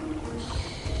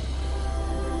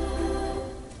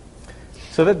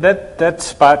 So that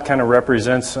spot kind of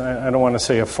represents, I don't want to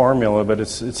say a formula, but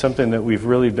it's something that we've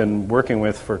really been working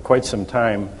with for quite some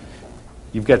time.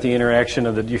 You've got the interaction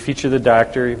you feature the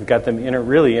doctor, you've got them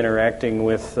really interacting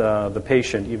with the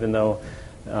patient, even though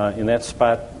in that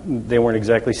spot they weren't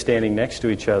exactly standing next to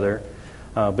each other.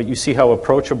 But you see how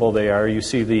approachable they are. You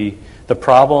see the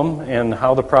problem and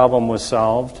how the problem was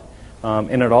solved.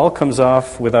 And it all comes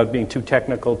off without being too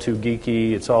technical, too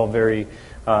geeky. It's all very,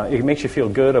 it makes you feel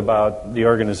good about the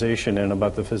organization and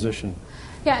about the physician.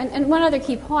 Yeah, and one other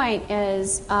key point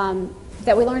is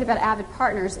that we learned about Avid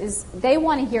Partners is they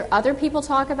want to hear other people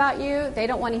talk about you. They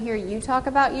don't want to hear you talk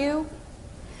about you.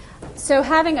 So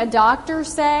having a doctor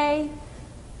say,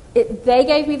 they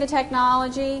gave me the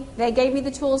technology, they gave me the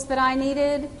tools that I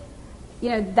needed,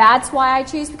 that's why I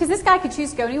choose, because this guy could choose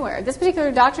to go anywhere. This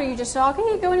particular doctor you just saw, he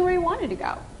could go anywhere he wanted to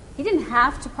go. He didn't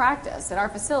have to practice at our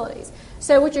facilities.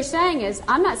 So what you're saying is,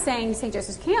 I'm not saying St.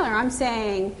 Joseph's Candler, I'm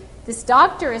saying this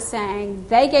doctor is saying,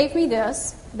 they gave me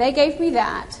this, they gave me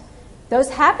that. Those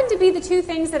happen to be the two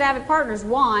things that Avid Partners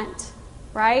want,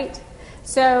 right?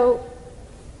 So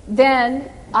then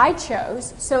I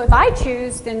chose. So if I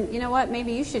choose, then you know what?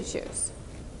 Maybe you should choose.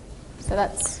 So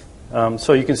that's...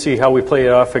 So you can see how we play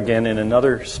it off again in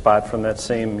another spot from that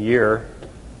same year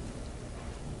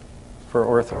for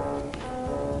ortho.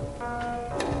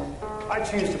 I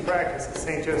choose to practice at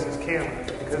St. Joseph's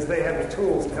Candler because they have the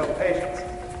tools to help patients.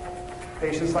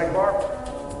 Patients like Barbara.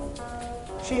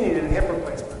 She needed a hip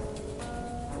replacement.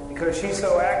 Because she's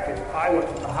so active, I went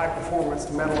with a high-performance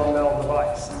metal-on-metal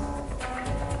device.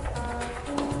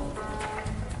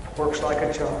 Works like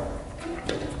a charm.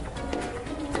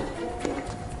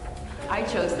 I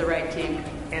chose the right team.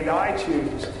 And I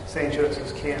choose St.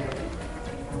 Joseph's Candler.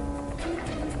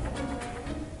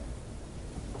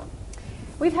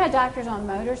 We've had doctors on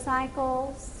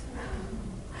motorcycles.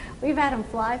 We've had them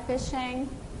fly fishing.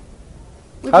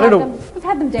 We've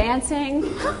had them dancing.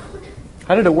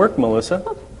 How did it work, Melissa?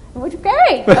 Which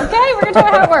great. Okay, we're going to talk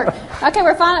about how it worked. Okay,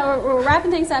 we're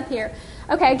wrapping things up here.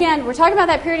 Okay, again, we're talking about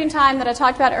that period in time that I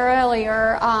talked about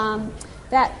earlier,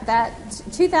 that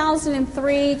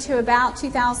 2003 to about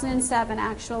 2007,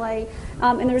 actually.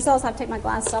 And the results, I have to take my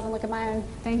glasses off and look at my own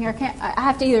thing here. I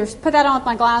have to either put that on with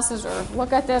my glasses or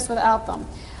look at this without them.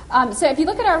 So if you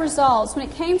look at our results, when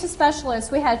it came to specialists,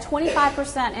 we had a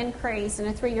 25% increase in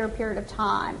a 3-year period of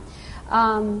time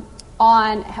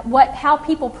on how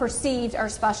people perceived our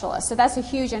specialists. So that's a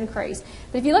huge increase.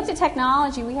 But if you looked at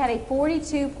technology, we had a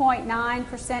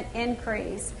 42.9%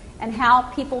 increase in how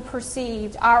people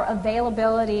perceived our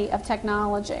availability of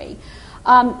technology.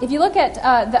 If you look at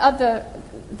the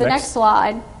next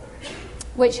slide,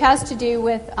 which has to do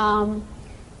with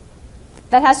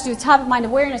top of mind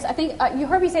awareness. I think you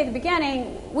heard me say at the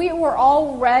beginning, we were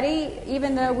already,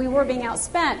 even though we were being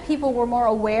outspent, people were more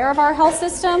aware of our health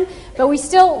system, but we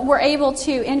still were able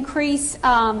to increase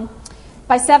by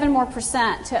 7% more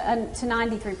to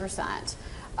 93%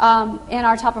 in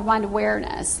our top of mind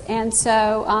awareness. And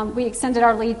so we extended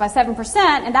our lead by 7%,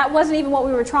 and that wasn't even what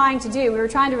we were trying to do. We were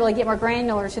trying to really get more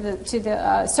granular to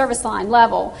the service line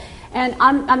level. And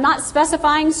I'm not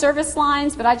specifying service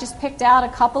lines, but I just picked out a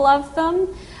couple of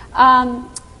them.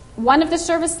 One of the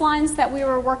service lines that we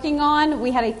were working on,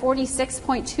 we had a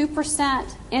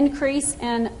 46.2% increase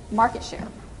in market share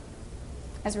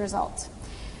as a result.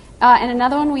 And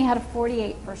another one, we had a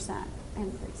 48%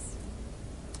 increase.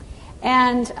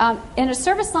 And in a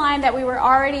service line that we were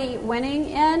already winning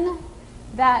in,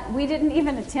 that we didn't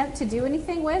even attempt to do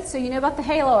anything with. So you know about the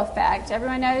halo effect.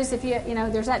 Everyone knows if you know,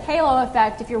 there's that halo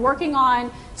effect. If you're working on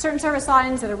certain service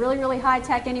lines that are really, really high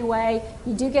tech anyway,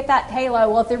 you do get that halo.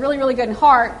 Well, if they're really, really good in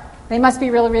heart, they must be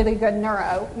really, really good in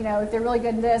neuro. You know, if they're really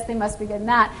good in this, they must be good in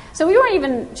that. So we weren't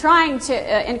even trying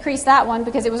to increase that one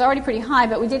because it was already pretty high,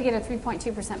 but we did get a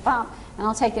 3.2% bump, and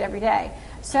I'll take it every day.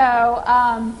 So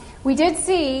we did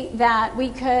see that we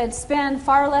could spend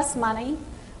far less money.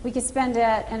 We could spend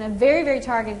it in a very, very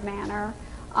targeted manner,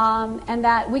 and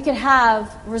that we could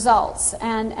have results,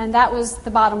 and that was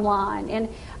the bottom line. And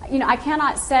you know, I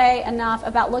cannot say enough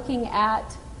about looking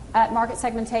at market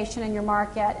segmentation in your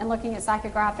market and looking at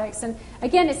psychographics. And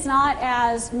again, it's not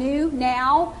as new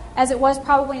now as it was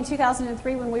probably in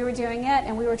 2003 when we were doing it,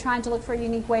 and we were trying to look for a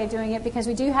unique way of doing it because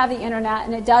we do have the internet,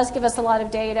 and it does give us a lot of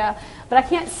data. But I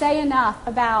can't say enough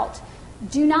about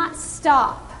do not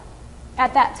stop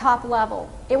at that top level.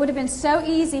 It would have been so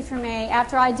easy for me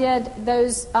after I did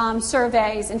those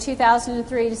surveys in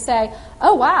 2003 to say,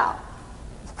 "Oh wow,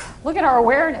 look at our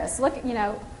awareness. Look,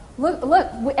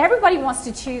 everybody wants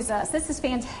to choose us. This is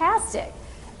fantastic,"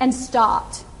 and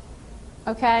stopped.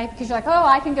 Okay, because you're like, "Oh,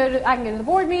 I can go to the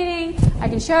board meeting. I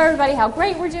can show everybody how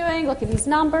great we're doing. Look at these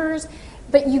numbers,"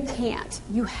 but you can't.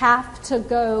 You have to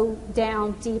go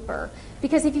down deeper.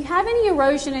 Because if you have any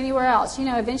erosion anywhere else, you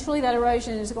know, eventually that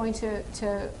erosion is going to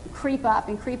creep up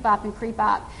and creep up and creep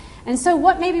up. And so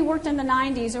what maybe worked in the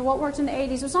 90s or what worked in the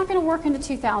 80s was not going to work in the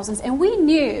 2000s. And we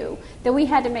knew that we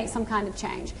had to make some kind of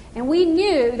change. And we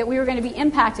knew that we were going to be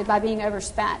impacted by being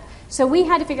overspent. So we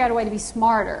had to figure out a way to be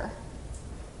smarter.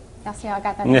 Y'all see how I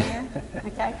got that in here?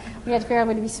 Okay. We had to figure out a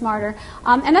way to be smarter.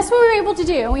 And that's what we were able to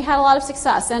do. And we had a lot of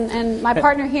success. And my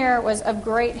partner here was of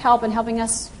great help in helping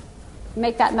us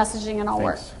make that messaging and all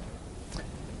work.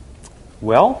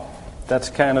 Well, that's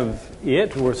kind of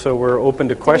it. So we're open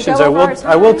to questions. I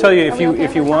will tell you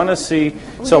if you want to see.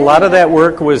 So a lot of that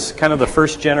work was kind of the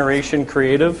first generation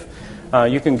creative.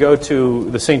 You can go to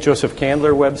the St. Joseph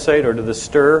Candler website or to the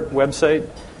STIR website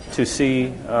to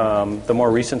see the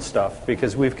more recent stuff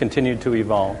because we've continued to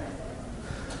evolve.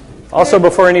 Also,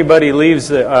 before anybody leaves,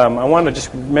 I want to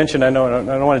just mention. I know I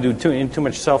don't want to do too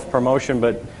much self promotion,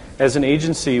 but as an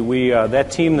agency,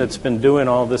 that team that's been doing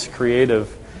all this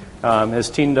creative has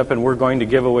teamed up, and we're going to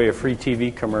give away a free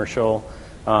TV commercial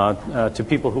to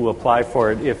people who apply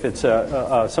for it if it's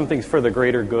something's for the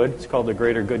greater good. It's called the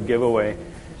Greater Good Giveaway.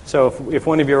 So if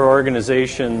one of your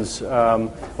organizations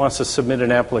wants to submit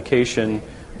an application,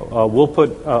 we'll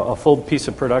put a full piece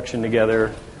of production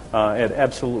together at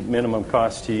absolute minimum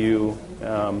cost to you.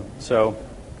 So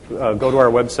go to our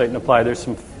website and apply.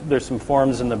 There's some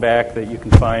forms in the back that you can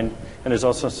find, and there's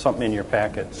also something in your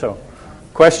packet. So,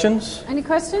 questions? Any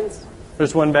questions?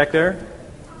 There's one back there.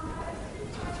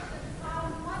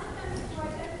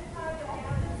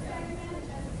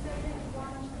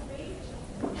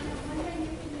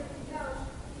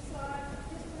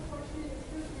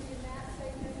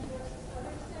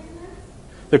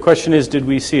 The question is, did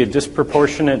we see a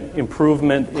disproportionate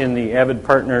improvement in the Avid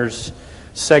Partners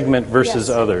segment versus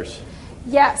others?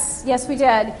 Yes, we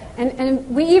did. And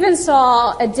we even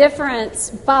saw a difference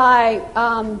by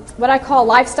what I call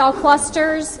lifestyle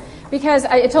clusters, because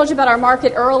I told you about our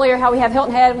market earlier, how we have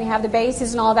Hilton Head and we have the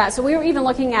bases and all that. So we were even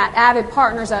looking at Avid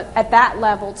Partners at that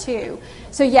level too.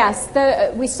 So yes,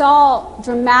 we saw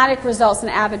dramatic results in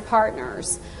Avid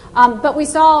Partners. But we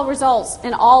saw results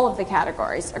in all of the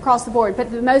categories across the board,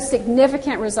 but the most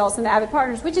significant results in the Avid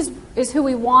Partners, which is who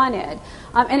we wanted.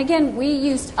 And again, we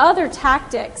used other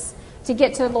tactics to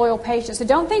get to loyal patients. So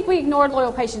don't think we ignored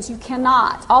loyal patients. You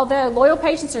cannot. Although loyal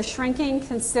patients are shrinking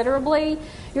considerably,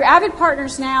 your Avid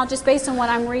Partners now, just based on what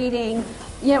I'm reading,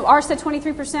 ours said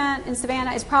 23% in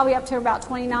Savannah, is probably up to about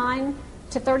 29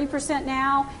 to 30%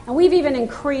 now, and we've even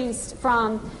increased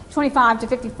from 25 to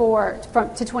 54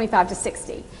 to 25 to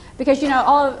 60. Because,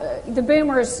 all of the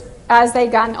boomers, as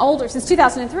they've gotten older, since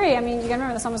 2003, I mean, you can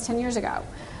remember that's almost 10 years ago.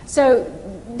 So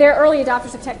they're early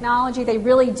adopters of technology. They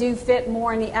really do fit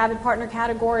more in the Avid Partner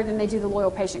category than they do the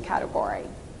loyal patient category.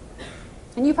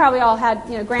 And you probably all had,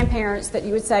 grandparents that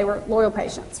you would say were loyal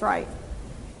patients, right?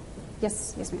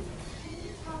 Yes, ma'am.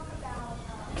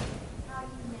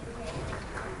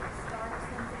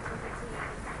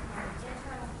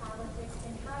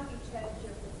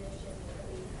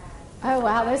 Oh,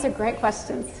 wow, those are great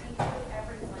questions.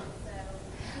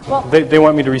 Well, they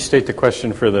want me to restate the question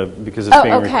because it's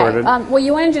being recorded. Well,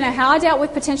 you wanted to know how I dealt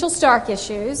with potential Stark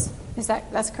issues.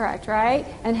 That's correct, right?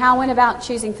 And how I went about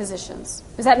choosing physicians.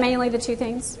 Is that mainly the two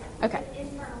things? Okay.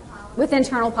 With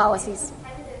internal policies.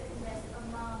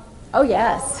 Oh,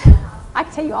 yes. I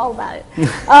can tell you all about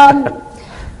it.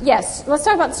 Yes, let's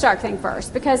talk about the Stark thing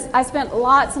first, because I spent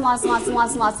lots and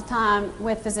lots of time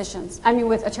with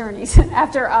with attorneys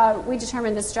after we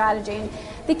determined this strategy. And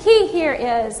the key here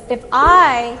is, if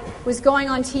I was going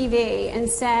on TV and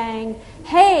saying,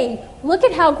 hey, look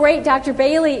at how great Dr.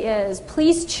 Bailey is,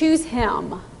 please choose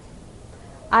him,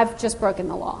 I've just broken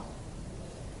the law.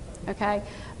 Okay?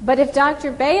 But if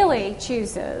Dr. Bailey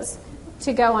chooses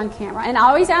to go on camera, and I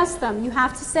always ask them, you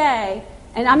have to say,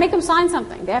 and I make them sign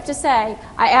something. They have to say,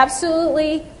 I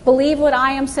absolutely believe what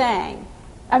I am saying.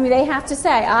 I mean, they have to say,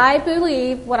 I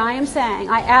believe what I am saying.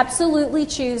 I absolutely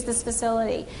choose this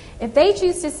facility. If they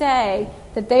choose to say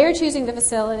that they are choosing the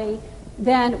facility,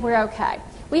 then we're okay.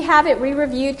 We have it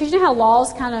re-reviewed, because you know how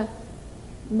laws kind of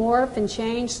morph and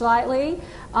change slightly.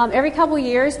 Every couple of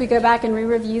years, we go back and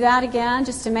re-review that again,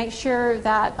 just to make sure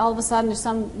that all of a sudden there's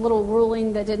some little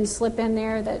ruling that didn't slip in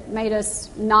there that made us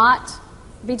not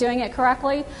be doing it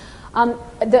correctly.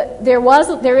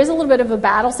 There is a little bit of a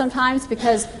battle sometimes,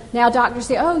 because now doctors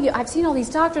say, I've seen all these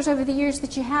doctors over the years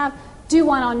that you have, do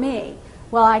one on me.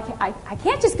 Well, I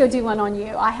can't just go do one on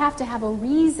you. I have to have a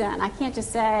reason. I can't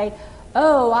just say,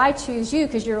 I choose you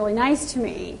because you're really nice to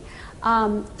me.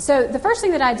 So the first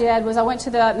thing that I did was I went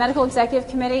to the Medical Executive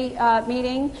Committee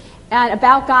meeting, and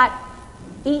about got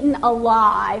eaten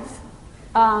alive.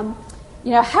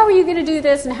 How are you going to do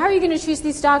this, and how are you going to choose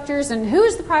these doctors, and who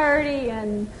is the priority,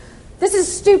 and this is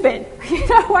stupid.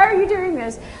 Why are you doing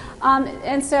this?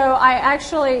 And so I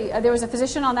actually, there was a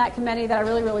physician on that committee that I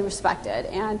really, really respected.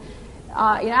 And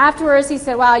afterwards he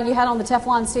said, wow, you had on the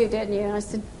Teflon suit, didn't you? And I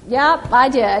said, yep, I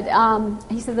did.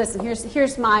 He said, listen,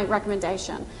 here's my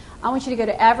recommendation. I want you to go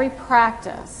to every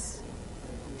practice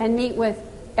and meet with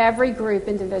every group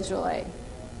individually,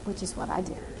 which is what I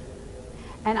did.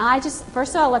 And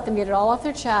first of all, I let them get it all off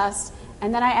their chest,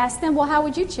 and then I asked them, well, how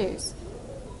would you choose?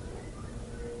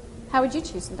 How would you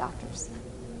choose some doctors?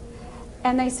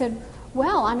 And they said,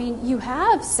 well, you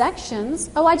have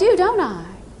sections. Oh, I do, don't I?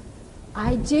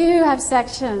 I do have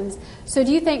sections. So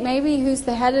do you think maybe who's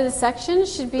the head of the section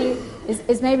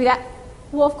is maybe that?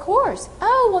 Well, of course.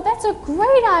 Oh, well, that's a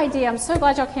great idea. I'm so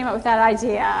glad y'all came up with that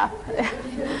idea.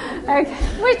 Okay.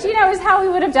 Which, is how we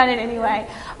would have done it anyway.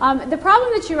 The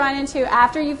problem that you run into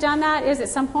after you've done that is at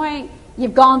some point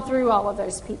you've gone through all of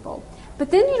those people.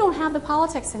 But then you don't have the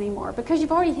politics anymore because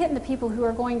you've already hit the people who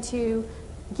are going to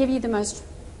give you the most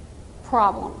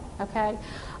problem, okay?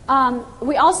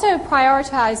 We also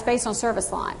prioritize based on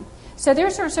service line. So there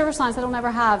are certain service lines that will never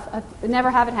have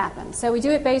it happen. So we do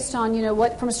it based on,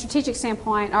 what from a strategic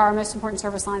standpoint are our most important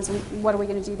service lines and what are we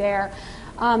going to do there.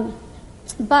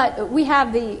 But we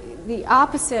have the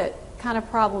opposite kind of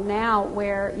problem now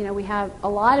where, we have a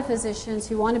lot of physicians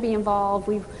who want to be involved.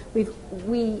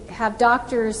 We have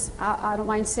doctors, I don't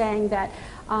mind saying, that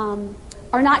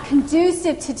are not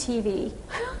conducive to TV.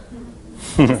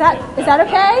 Is that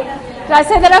okay? Did I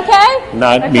say that okay?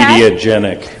 Not okay?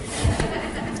 mediagenic.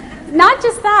 Not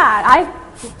just that.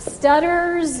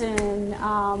 Stutters and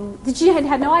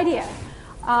had no idea.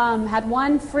 Had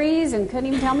one freeze and couldn't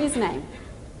even tell me his name.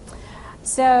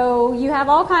 So you have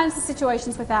all kinds of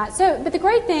situations with that. But the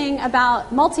great thing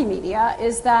about multimedia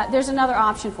is that there's another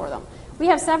option for them. We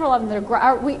have several of them that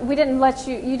are. We didn't let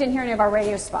you didn't hear any of our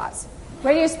radio spots.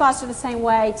 Radio spots are the same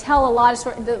way. Tell a lot of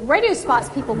stories. The radio spots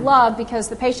people love because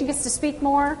the patient gets to speak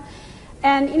more.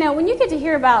 And when you get to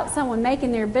hear about someone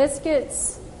making their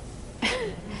biscuits.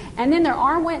 And then their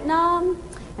arm went numb,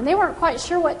 and they weren't quite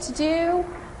sure what to do,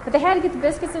 but they had to get the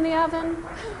biscuits in the oven.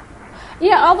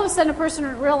 All of a sudden a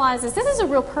person realizes this is a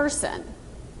real person,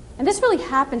 and this really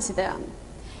happened to them.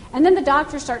 And then the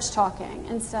doctor starts talking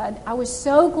and said, I was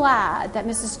so glad that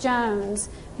Mrs. Jones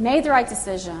made the right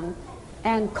decision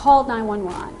and called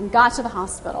 911 and got to the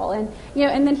hospital. And,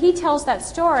 and then he tells that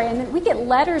story, and then we get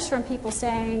letters from people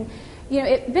saying,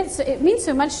 it means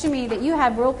so much to me that you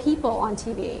have real people on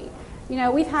TV.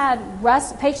 We've had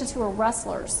patients who are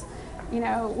wrestlers.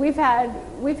 We've had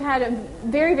a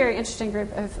very, very interesting group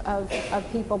of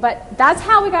people. But that's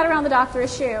how we got around the doctor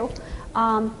issue.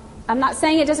 I'm not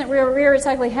saying it doesn't rear its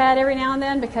ugly head every now and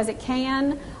then because it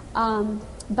can.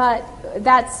 But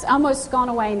that's almost gone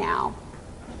away now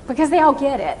because they all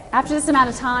get it. After this amount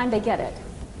of time, they get it.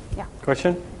 Yeah.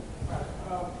 Question?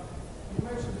 You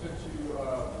mentioned that you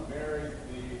married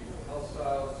the health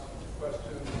styles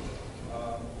questions,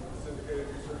 syndicated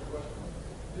research questions.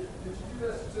 Did you do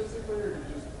that statistically, or did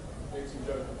you just make some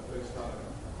judgments based on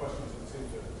questions that seemed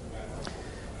to matter?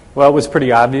 Well, it was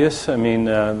pretty obvious. I mean,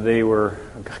 they were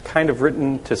kind of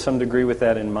written to some degree with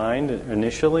that in mind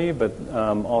initially, but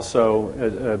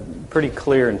also pretty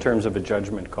clear in terms of a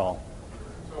judgment call.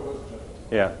 So it was a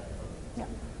judgment? Yeah.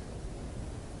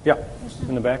 Yeah.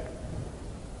 In the back.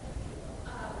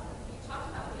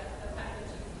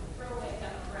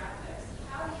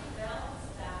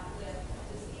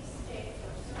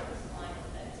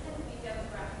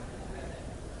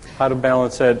 How to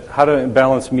balance that? How to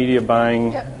balance media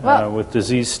buying with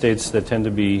disease states that tend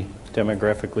to be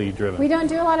demographically driven? We don't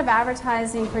do a lot of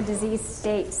advertising for disease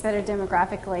states that are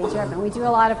demographically driven. We do a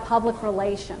lot of public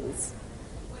relations.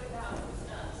 What about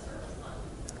service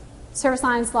lines? Service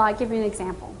lines, like, give me an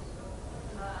example.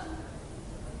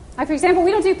 Like, for example,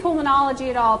 we don't do pulmonology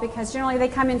at all because generally they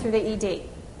come in through the ED.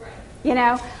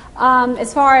 Right.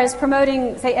 As far as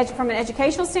promoting, say, from an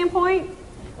educational standpoint,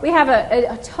 we have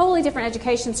a totally different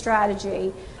education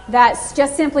strategy that's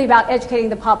just simply about educating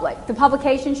the public. The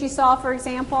publications you saw, for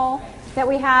example, that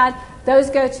we had,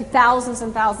 those go to thousands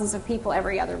and thousands of people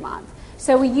every other month.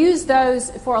 So we use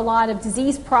those for a lot of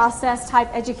disease process type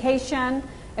education,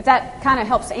 if that kind of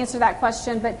helps to answer that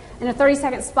question. But in a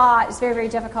 30-second spot, it's very, very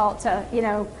difficult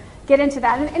to, get into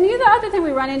that. And the other thing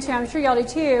we run into, I'm sure y'all do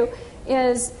too,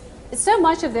 is so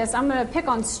much of this, I'm going to pick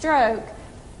on stroke,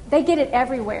 they get it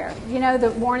everywhere.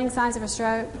 The warning signs of a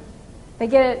stroke. They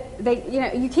get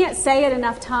it. You can't say it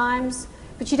enough times,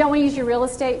 but you don't want to use your real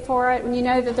estate for it when you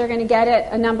know that they're going to get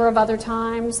it a number of other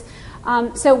times.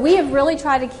 So we have really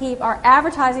tried to keep our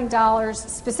advertising dollars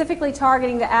specifically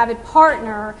targeting the Avid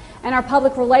partner and our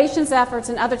public relations efforts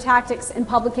and other tactics and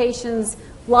publications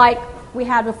like we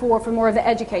had before for more of the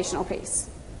educational piece.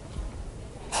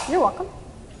 You're welcome.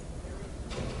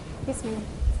 Yes, ma'am.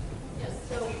 Yes,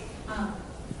 so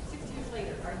 6 years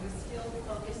later, are you still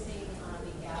focusing on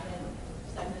the Avid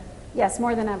segment? Yes,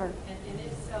 more than ever. And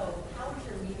if so, how is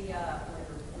your media or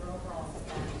your overall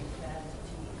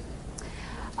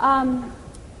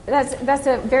strategy? That's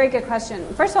a very good question.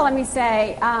 First of all, let me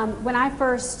say, when I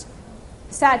first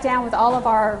sat down with all of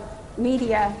our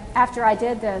media after I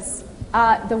did this,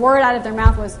 the word out of their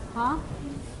mouth was, huh?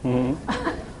 Mm-hmm.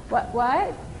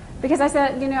 What? Because I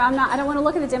said, I don't want to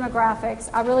look at the demographics.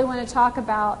 I really want to talk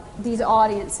about these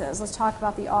audiences. Let's talk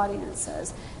about the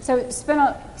audiences. So spent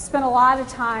a lot of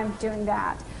time doing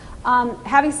that.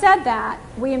 Having said that,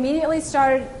 we immediately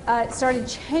started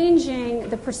changing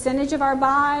the percentage of our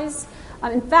buys.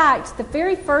 In fact, the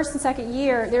very first and second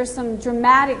year, there's some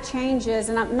dramatic changes,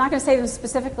 and I'm not going to say them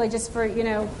specifically just for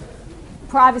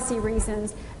privacy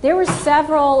reasons. There were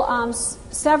several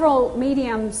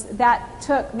mediums that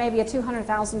took maybe a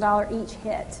 $200,000 each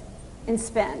hit in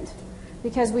spend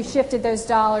because we shifted those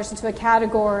dollars into a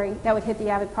category that would hit the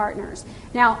Avid partners.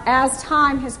 Now, as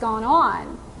time has gone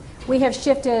on, we have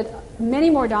shifted many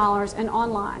more dollars in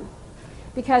online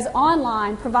because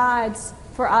online provides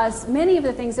for us many of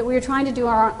the things that we were trying to do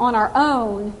on our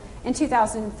own in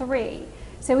 2003.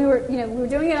 So we were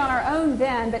doing it on our own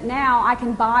then, but now I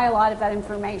can buy a lot of that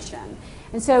information.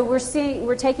 And so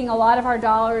we're taking a lot of our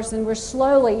dollars and we're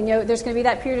slowly, there's going to be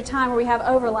that period of time where we have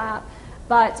overlap,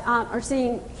 but are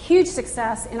seeing huge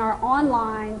success in our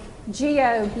online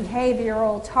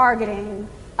geo-behavioral targeting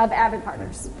of Avid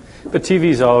partners. But TV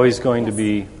is always going to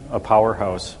be a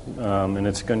powerhouse, and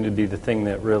it's going to be the thing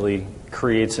that really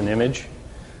creates an image,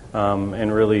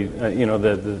 and really,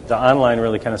 the online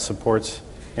really kind of supports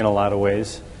in a lot of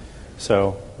ways.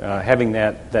 So having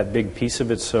that big piece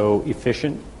of it so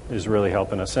efficient is really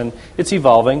helping us. And it's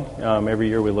evolving. Every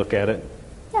year we look at it.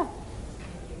 Yeah.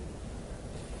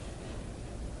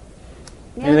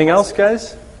 Anything else,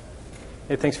 guys?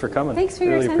 Hey, thanks for coming. Thanks for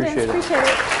your attendance. Appreciate it. Appreciate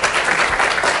it.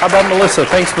 How about Melissa?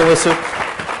 Thanks, Melissa.